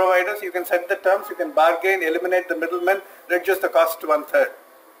multiple providers, you can set the terms, you can bargain, eliminate the middlemen, reduce the cost to 1/3.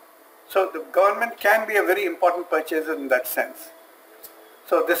 So the government can be a very important purchaser in that sense.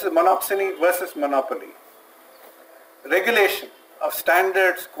 So this is monopsony versus monopoly. Regulation of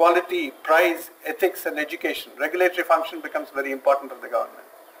standards, quality, price, ethics and education. Regulatory function becomes very important of the government.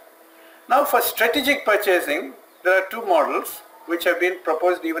 Now for strategic purchasing, there are two models which have been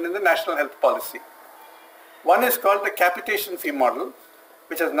proposed even in the national health policy. One is called the capitation fee model,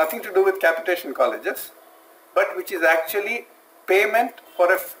 which has nothing to do with capitation colleges, but which is actually payment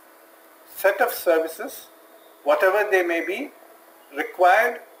for a set of services, whatever they may be,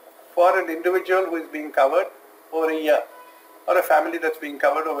 required for an individual who is being covered over a year, or a family that's being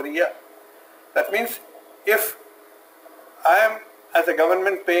covered over a year. That means if I am as a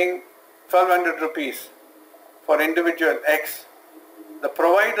government paying 1200 rupees for individual X, the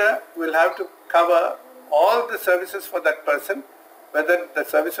provider will have to cover all the services for that person, whether the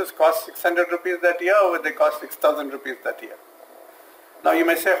services cost 600 rupees that year or whether they cost 6,000 rupees that year. Now you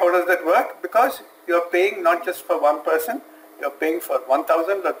may say, how does that work? Because you are paying not just for one person, you are paying for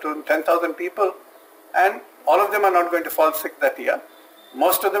 1,000 or 10,000 people, and all of them are not going to fall sick that year.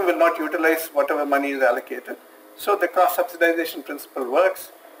 Most of them will not utilize whatever money is allocated. So the cross-subsidization principle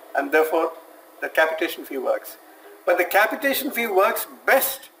works, and therefore the capitation fee works. But the capitation fee works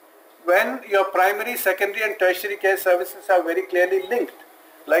best when your primary, secondary and tertiary care services are very clearly linked,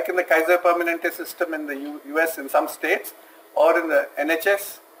 like in the Kaiser Permanente system in the US in some states, or in the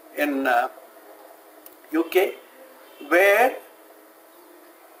NHS in UK, where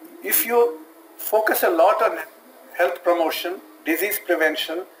if you focus a lot on health promotion, disease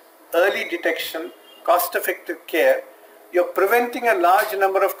prevention, early detection, cost-effective care, you're preventing a large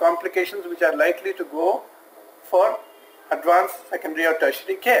number of complications which are likely to go for advanced secondary or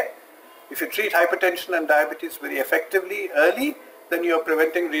tertiary care. If you treat hypertension and diabetes very effectively early, then you are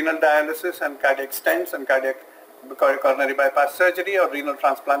preventing renal dialysis and cardiac stents and coronary bypass surgery or renal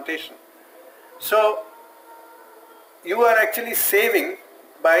transplantation. So you are actually saving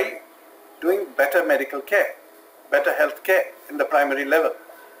by doing better medical care, better health care in the primary level.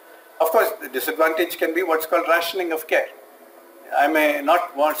 Of course, the disadvantage can be what's called rationing of care. I may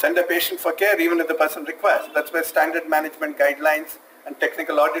not want to send a patient for care even if the person requires. That's where standard management guidelines and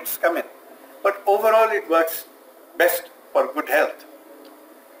technical audits come in. But overall it works best for good health.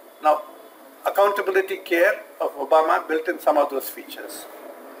 Now, accountability care of Obama built in some of those features,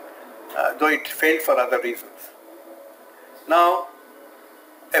 though it failed for other reasons. Now,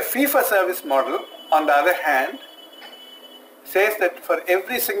 a fee-for-service model, on the other hand, says that for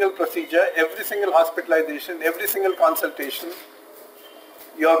every single procedure, every single hospitalization, every single consultation,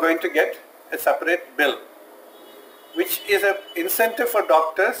 you are going to get a separate bill, which is an incentive for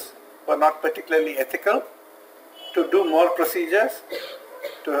doctors who are not particularly ethical to do more procedures,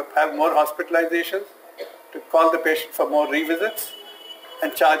 to have more hospitalizations, to call the patient for more revisits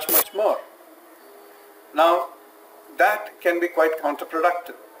and charge much more. Now, that can be quite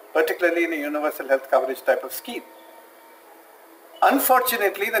counterproductive, particularly in a universal health coverage type of scheme.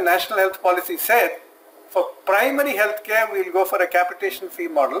 Unfortunately, the National Health Policy said for primary health care we will go for a capitation fee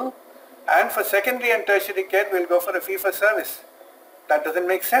model, and for secondary and tertiary care we will go for a fee for service. That doesn't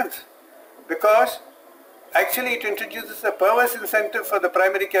make sense, because actually it introduces a perverse incentive for the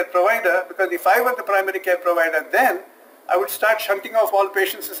primary care provider, because if I were the primary care provider, then I would start shunting off all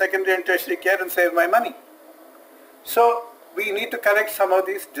patients to secondary and tertiary care and save my money. So we need to correct some of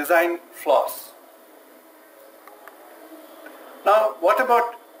these design flaws. Now, what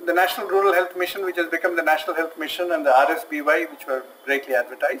about the National Rural Health Mission, which has become the National Health Mission, and the RSBY, which were greatly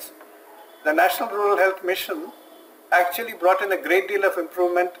advertised? The National Rural Health Mission actually brought in a great deal of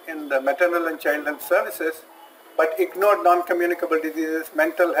improvement in the maternal and child health services, but ignored non-communicable diseases,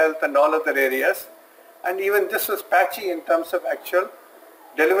 mental health and all other areas. And even this was patchy in terms of actual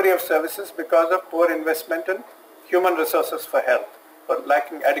delivery of services because of poor investment in human resources for health, for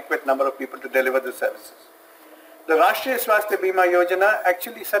lacking adequate number of people to deliver the services. The Rashtriya Swasthya Bima Yojana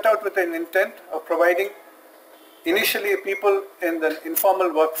actually set out with an intent of providing initially people in the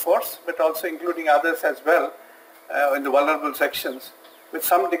informal workforce, but also including others as well in the vulnerable sections, with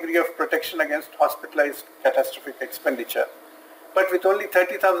some degree of protection against hospitalized catastrophic expenditure. But with only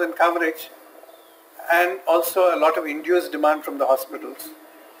 30,000 coverage and also a lot of induced demand from the hospitals,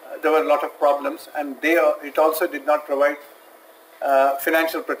 there were a lot of problems, and it also did not provide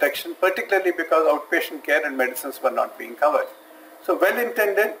financial protection, particularly because outpatient care and medicines were not being covered. So well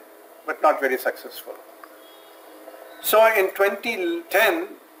intended, but not very successful. So in 2010,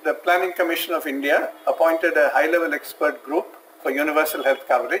 the Planning Commission of India appointed a high-level expert group for universal health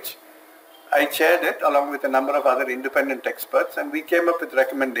coverage. I chaired it along with a number of other independent experts, and we came up with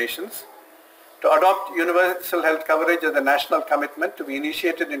recommendations to adopt universal health coverage as a national commitment to be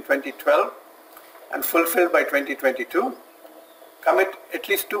initiated in 2012 and fulfilled by 2022. Commit at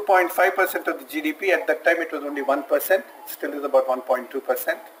least 2.5% of the GDP. At that time it was only 1%. It still is about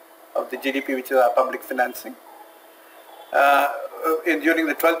 1.2% of the GDP, which is our public financing. During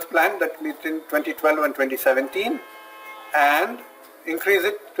the 12th plan, that means in 2012 and 2017, and increase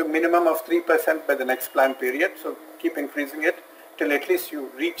it to minimum of 3% by the next plan period. So keep increasing it till at least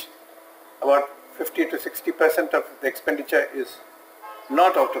you reach about 50 to 60% of the expenditure is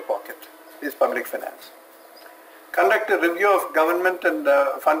not out of pocket, is public finance. conduct a review of government and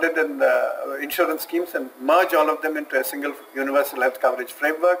funded and insurance schemes and merge all of them into a single universal health coverage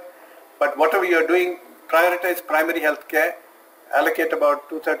framework. But whatever you are doing, prioritize primary health care, allocate about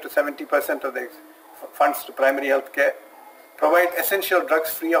 2/3 to 70% of the funds to primary health care, provide essential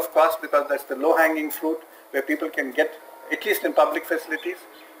drugs free of cost because that's the low-hanging fruit where people can get, at least in public facilities,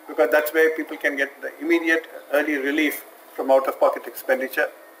 because that's where people can get the immediate early relief from out-of-pocket expenditure.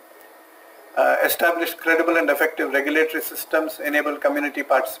 Establish credible and effective regulatory systems, enable community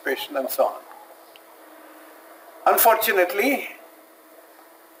participation and so on. Unfortunately,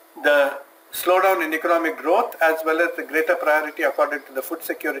 the slowdown in economic growth as well as the greater priority accorded to the Food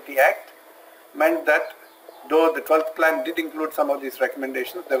Security Act meant that though the 12th plan did include some of these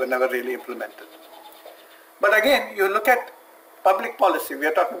recommendations, they were never really implemented. But again, you look at public policy. We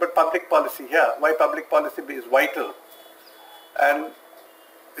are talking about public policy here, why public policy is vital. And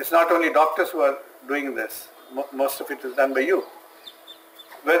it's not only doctors who are doing this. Most of it is done by you.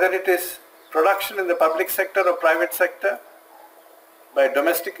 Whether it is production in the public sector or private sector, by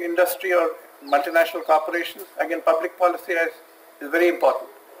domestic industry or multinational corporations, again public policy is very important.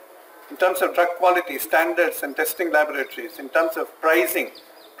 In terms of drug quality, standards and testing laboratories, in terms of pricing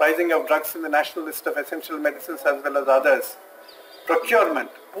of drugs in the national list of essential medicines as well as others,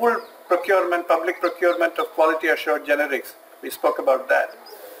 procurement, pooled procurement, public procurement of quality assured generics, we spoke about that.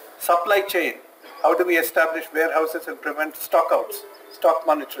 Supply chain, how do we establish warehouses and prevent stockouts, stock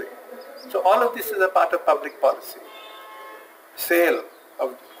monitoring. So all of this is a part of public policy. Sale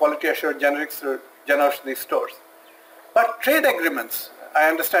of quality assured generics through Janaushadhi stores. But trade agreements, I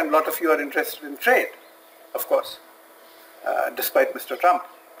understand a lot of you are interested in trade, of course, despite Mr. Trump.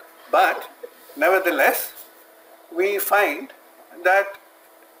 But nevertheless, we find that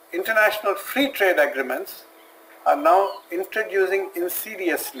international free trade agreements are now introducing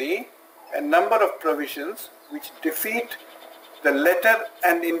insidiously a number of provisions which defeat the letter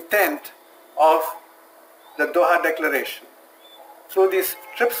and intent of the Doha Declaration. Through these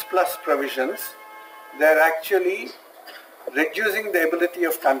TRIPS Plus provisions, they are actually reducing the ability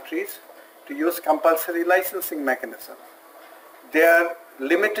of countries to use compulsory licensing mechanism. They are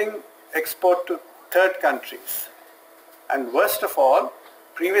limiting export to third countries. And worst of all,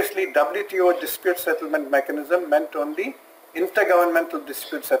 previously WTO dispute settlement mechanism meant only intergovernmental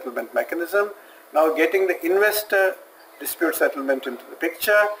dispute settlement mechanism. Now getting the investor dispute settlement into the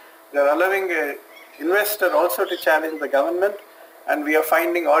picture, they are allowing an investor also to challenge the government, and we are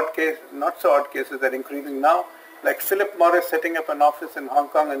finding odd cases, not so odd cases that are increasing now, like Philip Morris setting up an office in Hong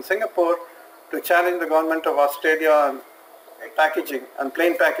Kong and Singapore to challenge the government of Australia on packaging, on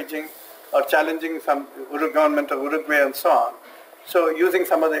plain packaging, or challenging some government of Uruguay and so on. So using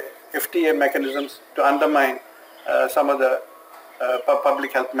some of the FTA mechanisms to undermine some of the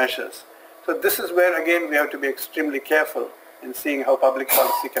public health measures. So this is where again we have to be extremely careful in seeing how public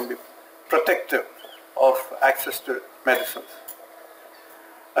policy can be protective of access to medicines.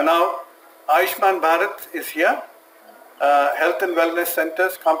 And now Ayushman Bharat is here. Health and wellness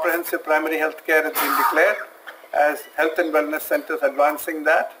centers, comprehensive primary health care has been declared as health and wellness centers advancing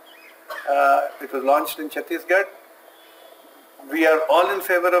that. It was launched in Chhattisgarh. We are all in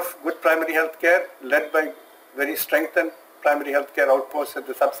favor of good primary health care led by very strengthened primary health care outposts at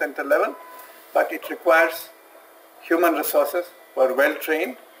the sub-center level, but it requires human resources who are well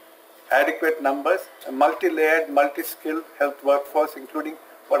trained, adequate numbers, a multi-layered, multi-skilled health workforce including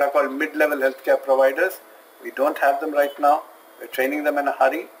what are called mid-level healthcare providers. We don't have them right now. We're training them in a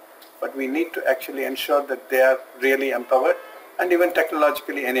hurry, but we need to actually ensure that they are really empowered and even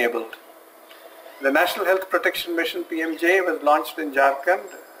technologically enabled. The National Health Protection Mission, PMJ, was launched in Jharkhand.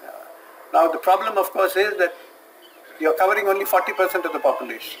 Now the problem of course is that you're covering only 40% of the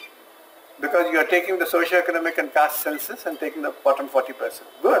population because you are taking the socio-economic and caste census and taking the bottom 40%.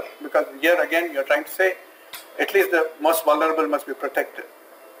 Good, because here again you're trying to say at least the most vulnerable must be protected.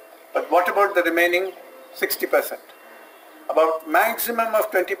 But what about the remaining 60%? About maximum of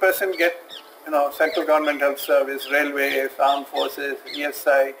 20% get central government health service, railways, armed forces,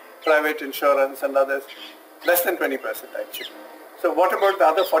 ESI, private insurance and others. Less than 20% actually. So what about the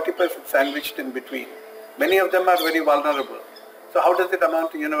other 40% sandwiched in between? Many of them are very vulnerable. So how does it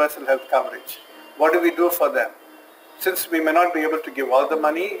amount to universal health coverage? What do we do for them? Since we may not be able to give all the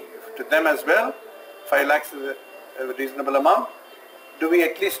money to them as well, 5 lakhs is a reasonable amount, do we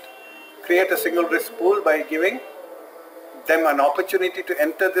at least create a single risk pool by giving them an opportunity to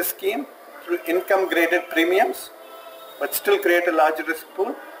enter this scheme through income graded premiums, but still create a large risk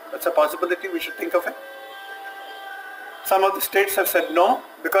pool? That's a possibility, we should think of it. Some of the states have said no,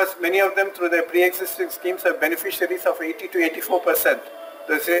 because many of them through their pre-existing schemes have beneficiaries of 80 to 84%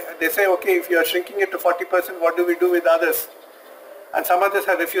 They say, okay, if you are shrinking it to 40%, what do we do with others? And some others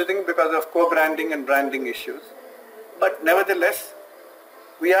are refusing because of co-branding and branding issues. But nevertheless,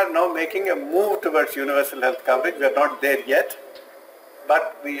 we are now making a move towards universal health coverage. We are not there yet,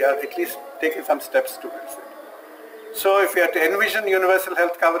 but we are at least taking some steps towards it. So if we are to envision universal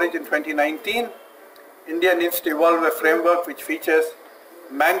health coverage in 2019, India needs to evolve a framework which features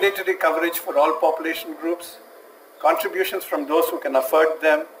mandatory coverage for all population groups, contributions from those who can afford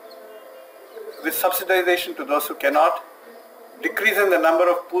them, with subsidization to those who cannot, decrease in the number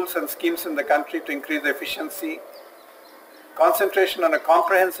of pools and schemes in the country to increase efficiency, concentration on a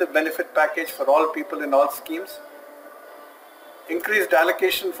comprehensive benefit package for all people in all schemes, increased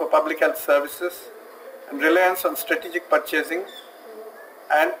allocation for public health services, and reliance on strategic purchasing,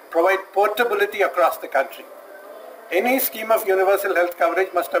 and provide portability across the country. Any scheme of universal health coverage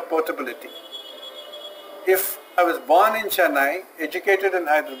must have portability. If I was born in Chennai, educated in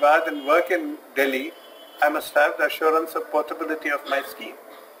Hyderabad and work in Delhi, I must have the assurance of portability of my scheme.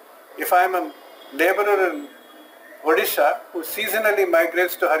 If I am a laborer in Odisha who seasonally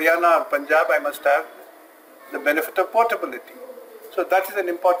migrates to Haryana or Punjab, I must have the benefit of portability. So that is an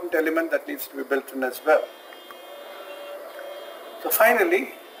important element that needs to be built in as well. So finally,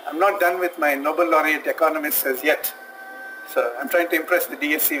 I'm not done with my Nobel laureate economists as yet. So I'm trying to impress the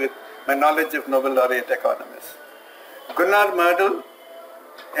DSC with my knowledge of Nobel laureate economists. Gunnar Myrdal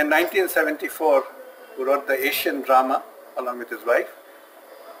in 1974, who wrote the Asian drama along with his wife,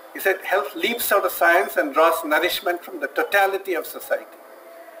 he said, health leaps out of science and draws nourishment from the totality of society.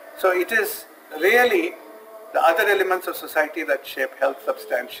 So it is really the other elements of society that shape health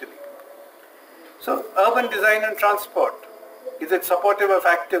substantially. So urban design and transport, is it supportive of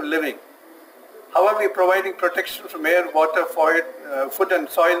active living? How are we providing protection from air, water, food and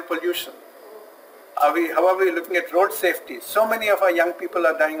soil pollution? How are we looking at road safety? So many of our young people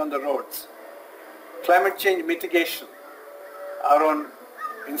are dying on the roads. Climate change mitigation. Our own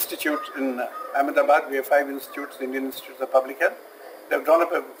institute in Ahmedabad, we have 5 institutes, Indian Institutes of Public Health. They have drawn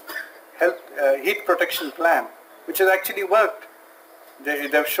up a heat protection plan, which has actually worked. They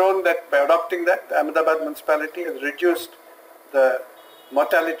have shown that by adopting that, the Ahmedabad municipality has reduced the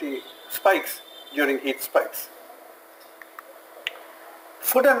mortality spikes during heat spikes.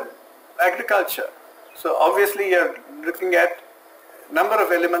 Food and agriculture. So obviously you're looking at number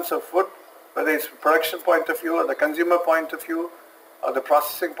of elements of food, whether it's production point of view or the consumer point of view or the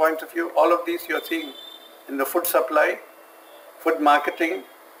processing point of view. All of these you're seeing in the food supply, food marketing,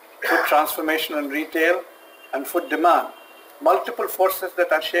 food transformation and retail, and food demand. Multiple forces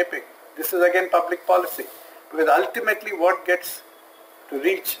that are shaping. This is again public policy, because ultimately what gets to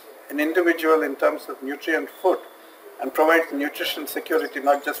reach an individual in terms of nutrient food and provides nutrition security,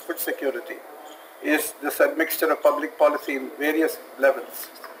 not just food security, is this admixture of public policy in various levels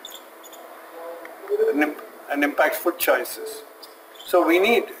and impacts food choices. So we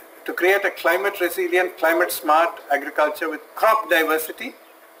need to create a climate resilient, climate smart agriculture with crop diversity,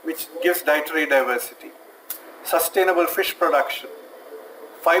 which gives dietary diversity, sustainable fish production,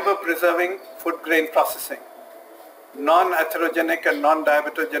 fiber preserving food grain processing, non-atherogenic and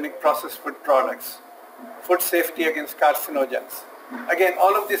non-diabetogenic processed food products, food safety against carcinogens. Again,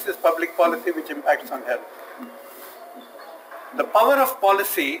 all of this is public policy which impacts on health. The power of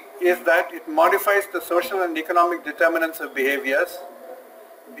policy is that it modifies the social and economic determinants of behaviors.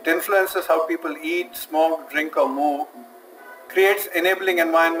 It influences how people eat, smoke, drink or move, creates enabling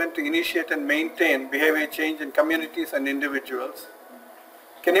environment to initiate and maintain behavior change in communities and individuals,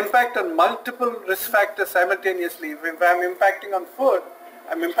 can impact on multiple risk factors simultaneously. If I'm impacting on food,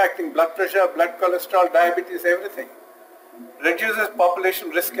 I'm impacting blood pressure, blood cholesterol, diabetes, everything. Reduces population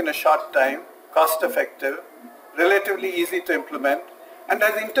risk in a short time, cost effective, relatively easy to implement, and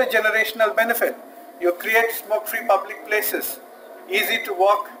has intergenerational benefit. You create smoke-free public places, easy to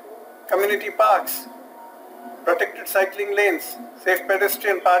walk community parks, protected cycling lanes, safe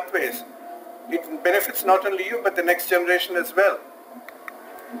pedestrian pathways. It benefits not only you but the next generation as well.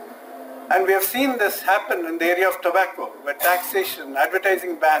 And we have seen this happen in the area of tobacco, where taxation,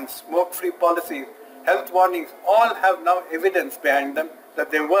 advertising bans, smoke-free policies, health warnings, all have now evidence behind them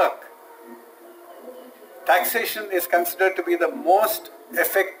that they work. Taxation is considered to be the most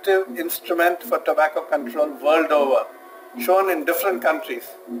effective instrument for tobacco control world over, shown in different countries,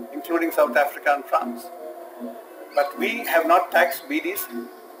 including South Africa and France. But we have not taxed BDs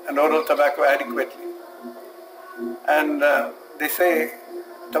and oral tobacco adequately. And they say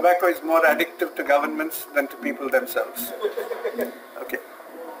tobacco is more addictive to governments than to people themselves. Okay.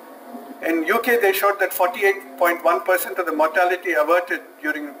 In UK, they showed that 48.1% of the mortality averted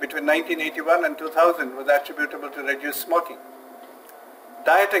between 1981 and 2000 was attributable to reduced smoking.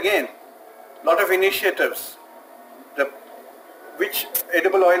 Diet again, lot of initiatives. Which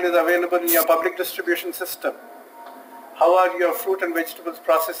edible oil is available in your public distribution system? How are your fruit and vegetables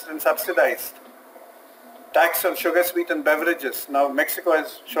processed and subsidized? Tax on sugar sweetened beverages. Now Mexico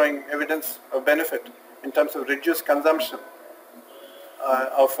is showing evidence of benefit in terms of reduced consumption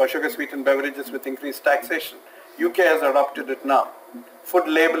of sugar sweetened beverages with increased taxation. UK has adopted it now. Food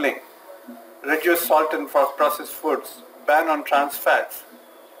labeling, reduce salt in processed foods, ban on trans fats,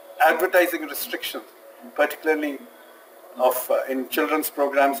 advertising restrictions, particularly in children's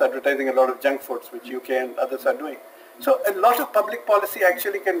programs advertising a lot of junk foods, which UK and others are doing. So a lot of public policy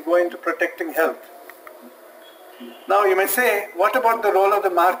actually can go into protecting health. Now you may say, what about the role of the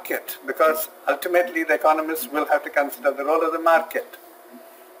market? Because ultimately the economists will have to consider the role of the market.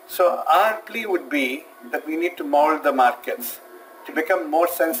 So our plea would be that we need to mold the markets to become more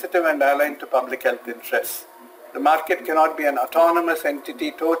sensitive and aligned to public health interests. The market cannot be an autonomous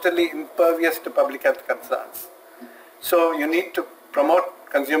entity totally impervious to public health concerns. So you need to promote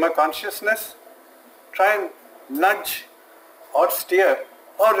consumer consciousness, try and nudge or steer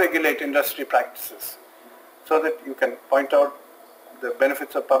or regulate industry practices so that you can point out the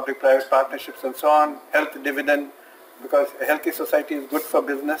benefits of public-private partnerships and so on, health dividend, because a healthy society is good for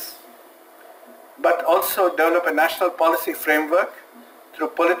business, but also develop a national policy framework through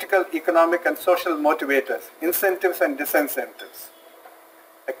political, economic and social motivators, incentives and disincentives,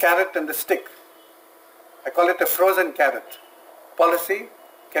 a carrot and a stick. I call it a frozen carrot. Policy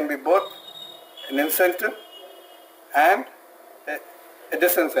can be both an incentive and a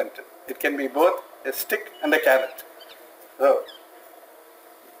disincentive. It can be both a stick and a carrot. So,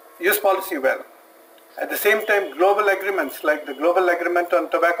 use policy well. At the same time, global agreements like the Global Agreement on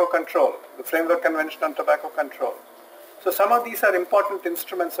Tobacco Control, the Framework Convention on Tobacco Control. So some of these are important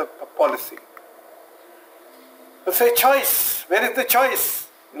instruments of policy. We'll say choice. Where is the choice?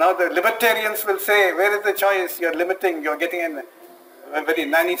 Now the libertarians will say, where is the choice? You're limiting, you're getting in a very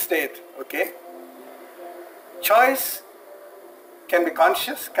nanny state, okay? Choice can be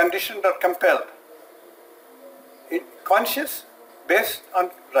conscious, conditioned or compelled. Conscious based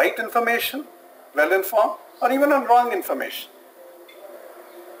on right information, well informed, or even on wrong information.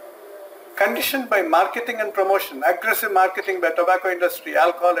 Conditioned by marketing and promotion, aggressive marketing by tobacco industry,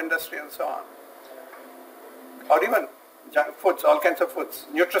 alcohol industry and so on. Or even junk foods, all kinds of foods,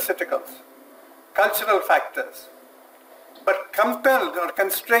 nutraceuticals, cultural factors. But compelled or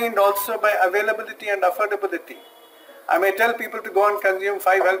constrained also by availability and affordability. I may tell people to go and consume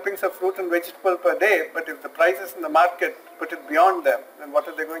 5 helpings of fruit and vegetable per day, but if the prices in the market put it beyond them, then what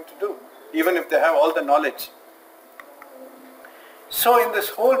are they going to do? Even if they have all the knowledge. So in this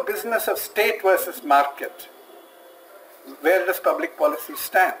whole business of state versus market, where does public policy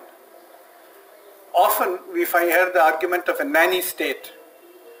stand? Often we hear the argument of a nanny state,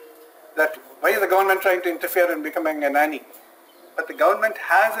 that why is the government trying to interfere in becoming a nanny? But the government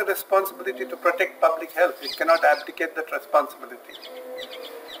has a responsibility to protect public health. It cannot abdicate that responsibility.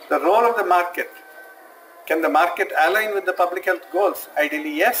 The role of the market. Can the market align with the public health goals?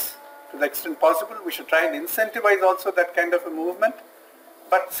 Ideally, yes. To the extent possible, we should try and incentivize also that kind of a movement.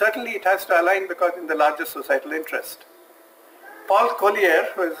 But certainly it has to align because in the larger societal interest. Paul Collier,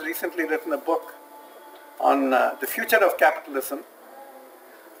 who has recently written a book on the future of capitalism,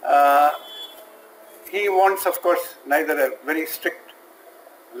 he wants, of course, neither a very strict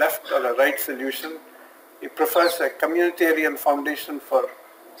left or a right solution. He prefers a communitarian foundation for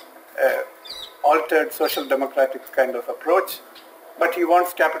altered social democratic kind of approach, but he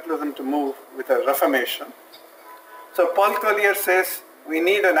wants capitalism to move with a reformation. So Paul Collier says we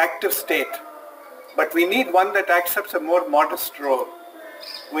need an active state, but we need one that accepts a more modest role.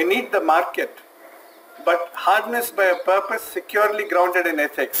 We need the market, but harnessed by a purpose securely grounded in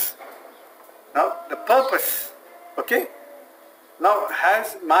ethics. Now the purpose, okay? Now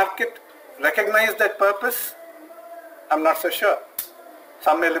has market recognized that purpose? I'm not so sure.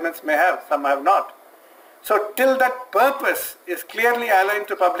 Some elements may have, some have not. So till that purpose is clearly aligned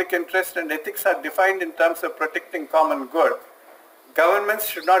to public interest and ethics are defined in terms of protecting common good, governments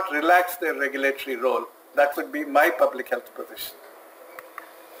should not relax their regulatory role. That would be my public health position.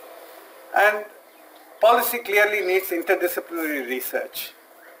 And policy clearly needs interdisciplinary research.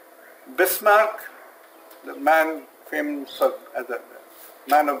 Bismarck, the man famous as a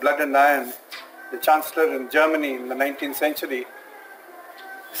man of blood and iron, the chancellor in Germany in the 19th century,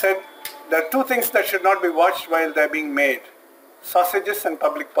 said there are 2 things that should not be watched while they are being made: sausages and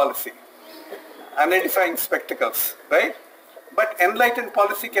public policy. Unedifying spectacles, right? But enlightened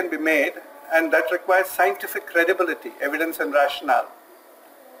policy can be made, and that requires scientific credibility, evidence and rationale.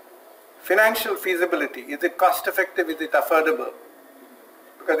 Financial feasibility, is it cost effective, is it affordable?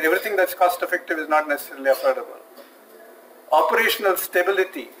 because everything that's cost effective is not necessarily affordable. Operational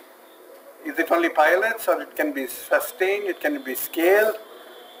stability, is it only pilots or it can be sustained, it can be scaled?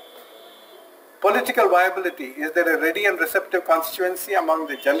 Political viability, is there a ready and receptive constituency among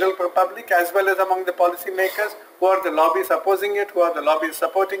the general public as well as among the policy makers? Who are the lobbies opposing it? Who are the lobbies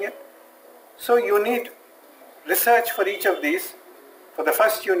supporting it? So you need research for each of these. For the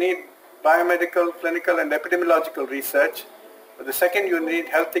first you need biomedical, clinical and epidemiological research. For the second you need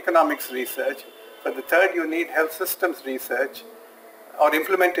health economics research. For the third you need health systems research or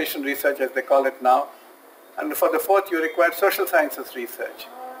implementation research as they call it now. And for the fourth you require social sciences research.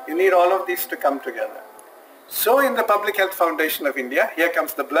 You need all of these to come together. So in the Public Health Foundation of India, here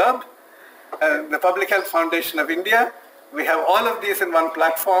comes the blurb, the Public Health Foundation of India, we have all of these in one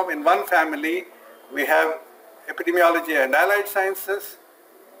platform, in one family. We have epidemiology and allied sciences,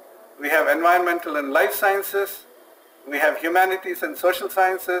 we have environmental and life sciences, we have humanities and social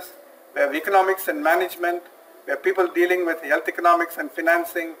sciences, we have economics and management, we have people dealing with health economics and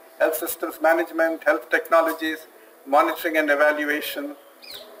financing, health systems management, health technologies, monitoring and evaluation,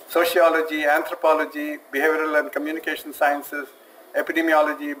 sociology, anthropology, behavioral and communication sciences,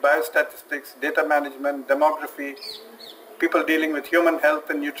 epidemiology, biostatistics, data management, demography, people dealing with human health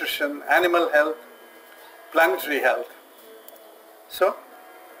and nutrition, animal health, planetary health. So,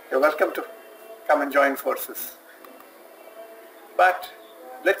 you're welcome to come and join forces. But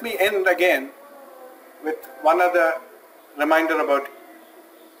let me end again with one other reminder about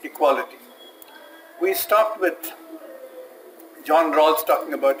equality. We stopped with John Rawls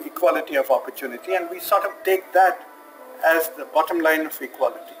talking about equality of opportunity, and we sort of take that as the bottom line of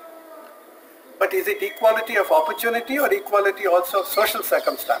equality. But is it equality of opportunity or equality also of social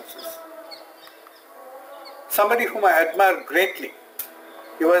circumstances? Somebody whom I admire greatly,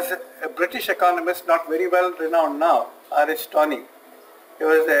 he was a British economist, not very well renowned now, R.H. Tawney. He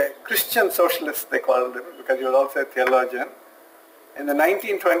was a Christian socialist, they called him, because he was also a theologian. In the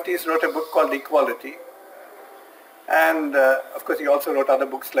 1920s wrote a book called Equality. And of course he also wrote other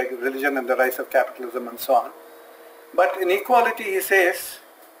books like Religion and the Rise of Capitalism and so on. But in Equality he says,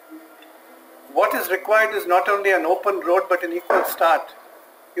 what is required is not only an open road but an equal start.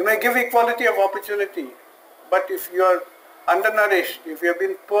 You may give equality of opportunity, but if you are undernourished, if you have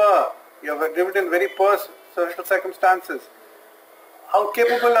been poor, you have lived in very poor social circumstances, how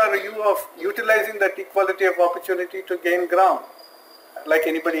capable are you of utilizing that equality of opportunity to gain ground, like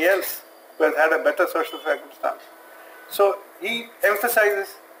anybody else who has had a better social circumstance? So he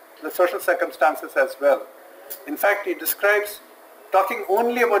emphasizes the social circumstances as well. In fact, he describes talking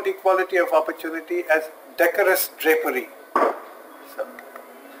only about equality of opportunity as decorous drapery. So,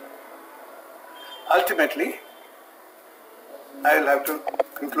 ultimately, I will have to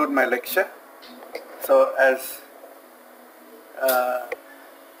conclude my lecture. So as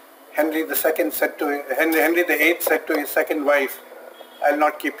Henry VIII said to Henry VIII said to his second wife, "I'll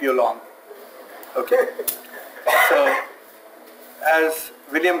not keep you long." Okay. So, as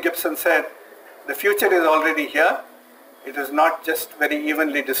William Gibson said, the future is already here. It is not just very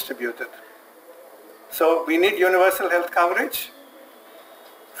evenly distributed. So we need universal health coverage,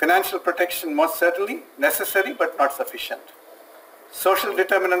 financial protection most certainly necessary but not sufficient. Social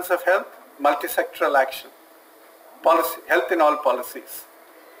determinants of health, multisectoral action, policy, health in all policies,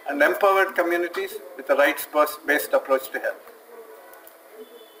 and empowered communities with a rights-based approach to health.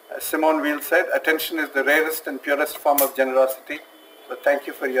 As Simone Weil said, attention is the rarest and purest form of generosity. So thank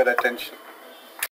you for your attention.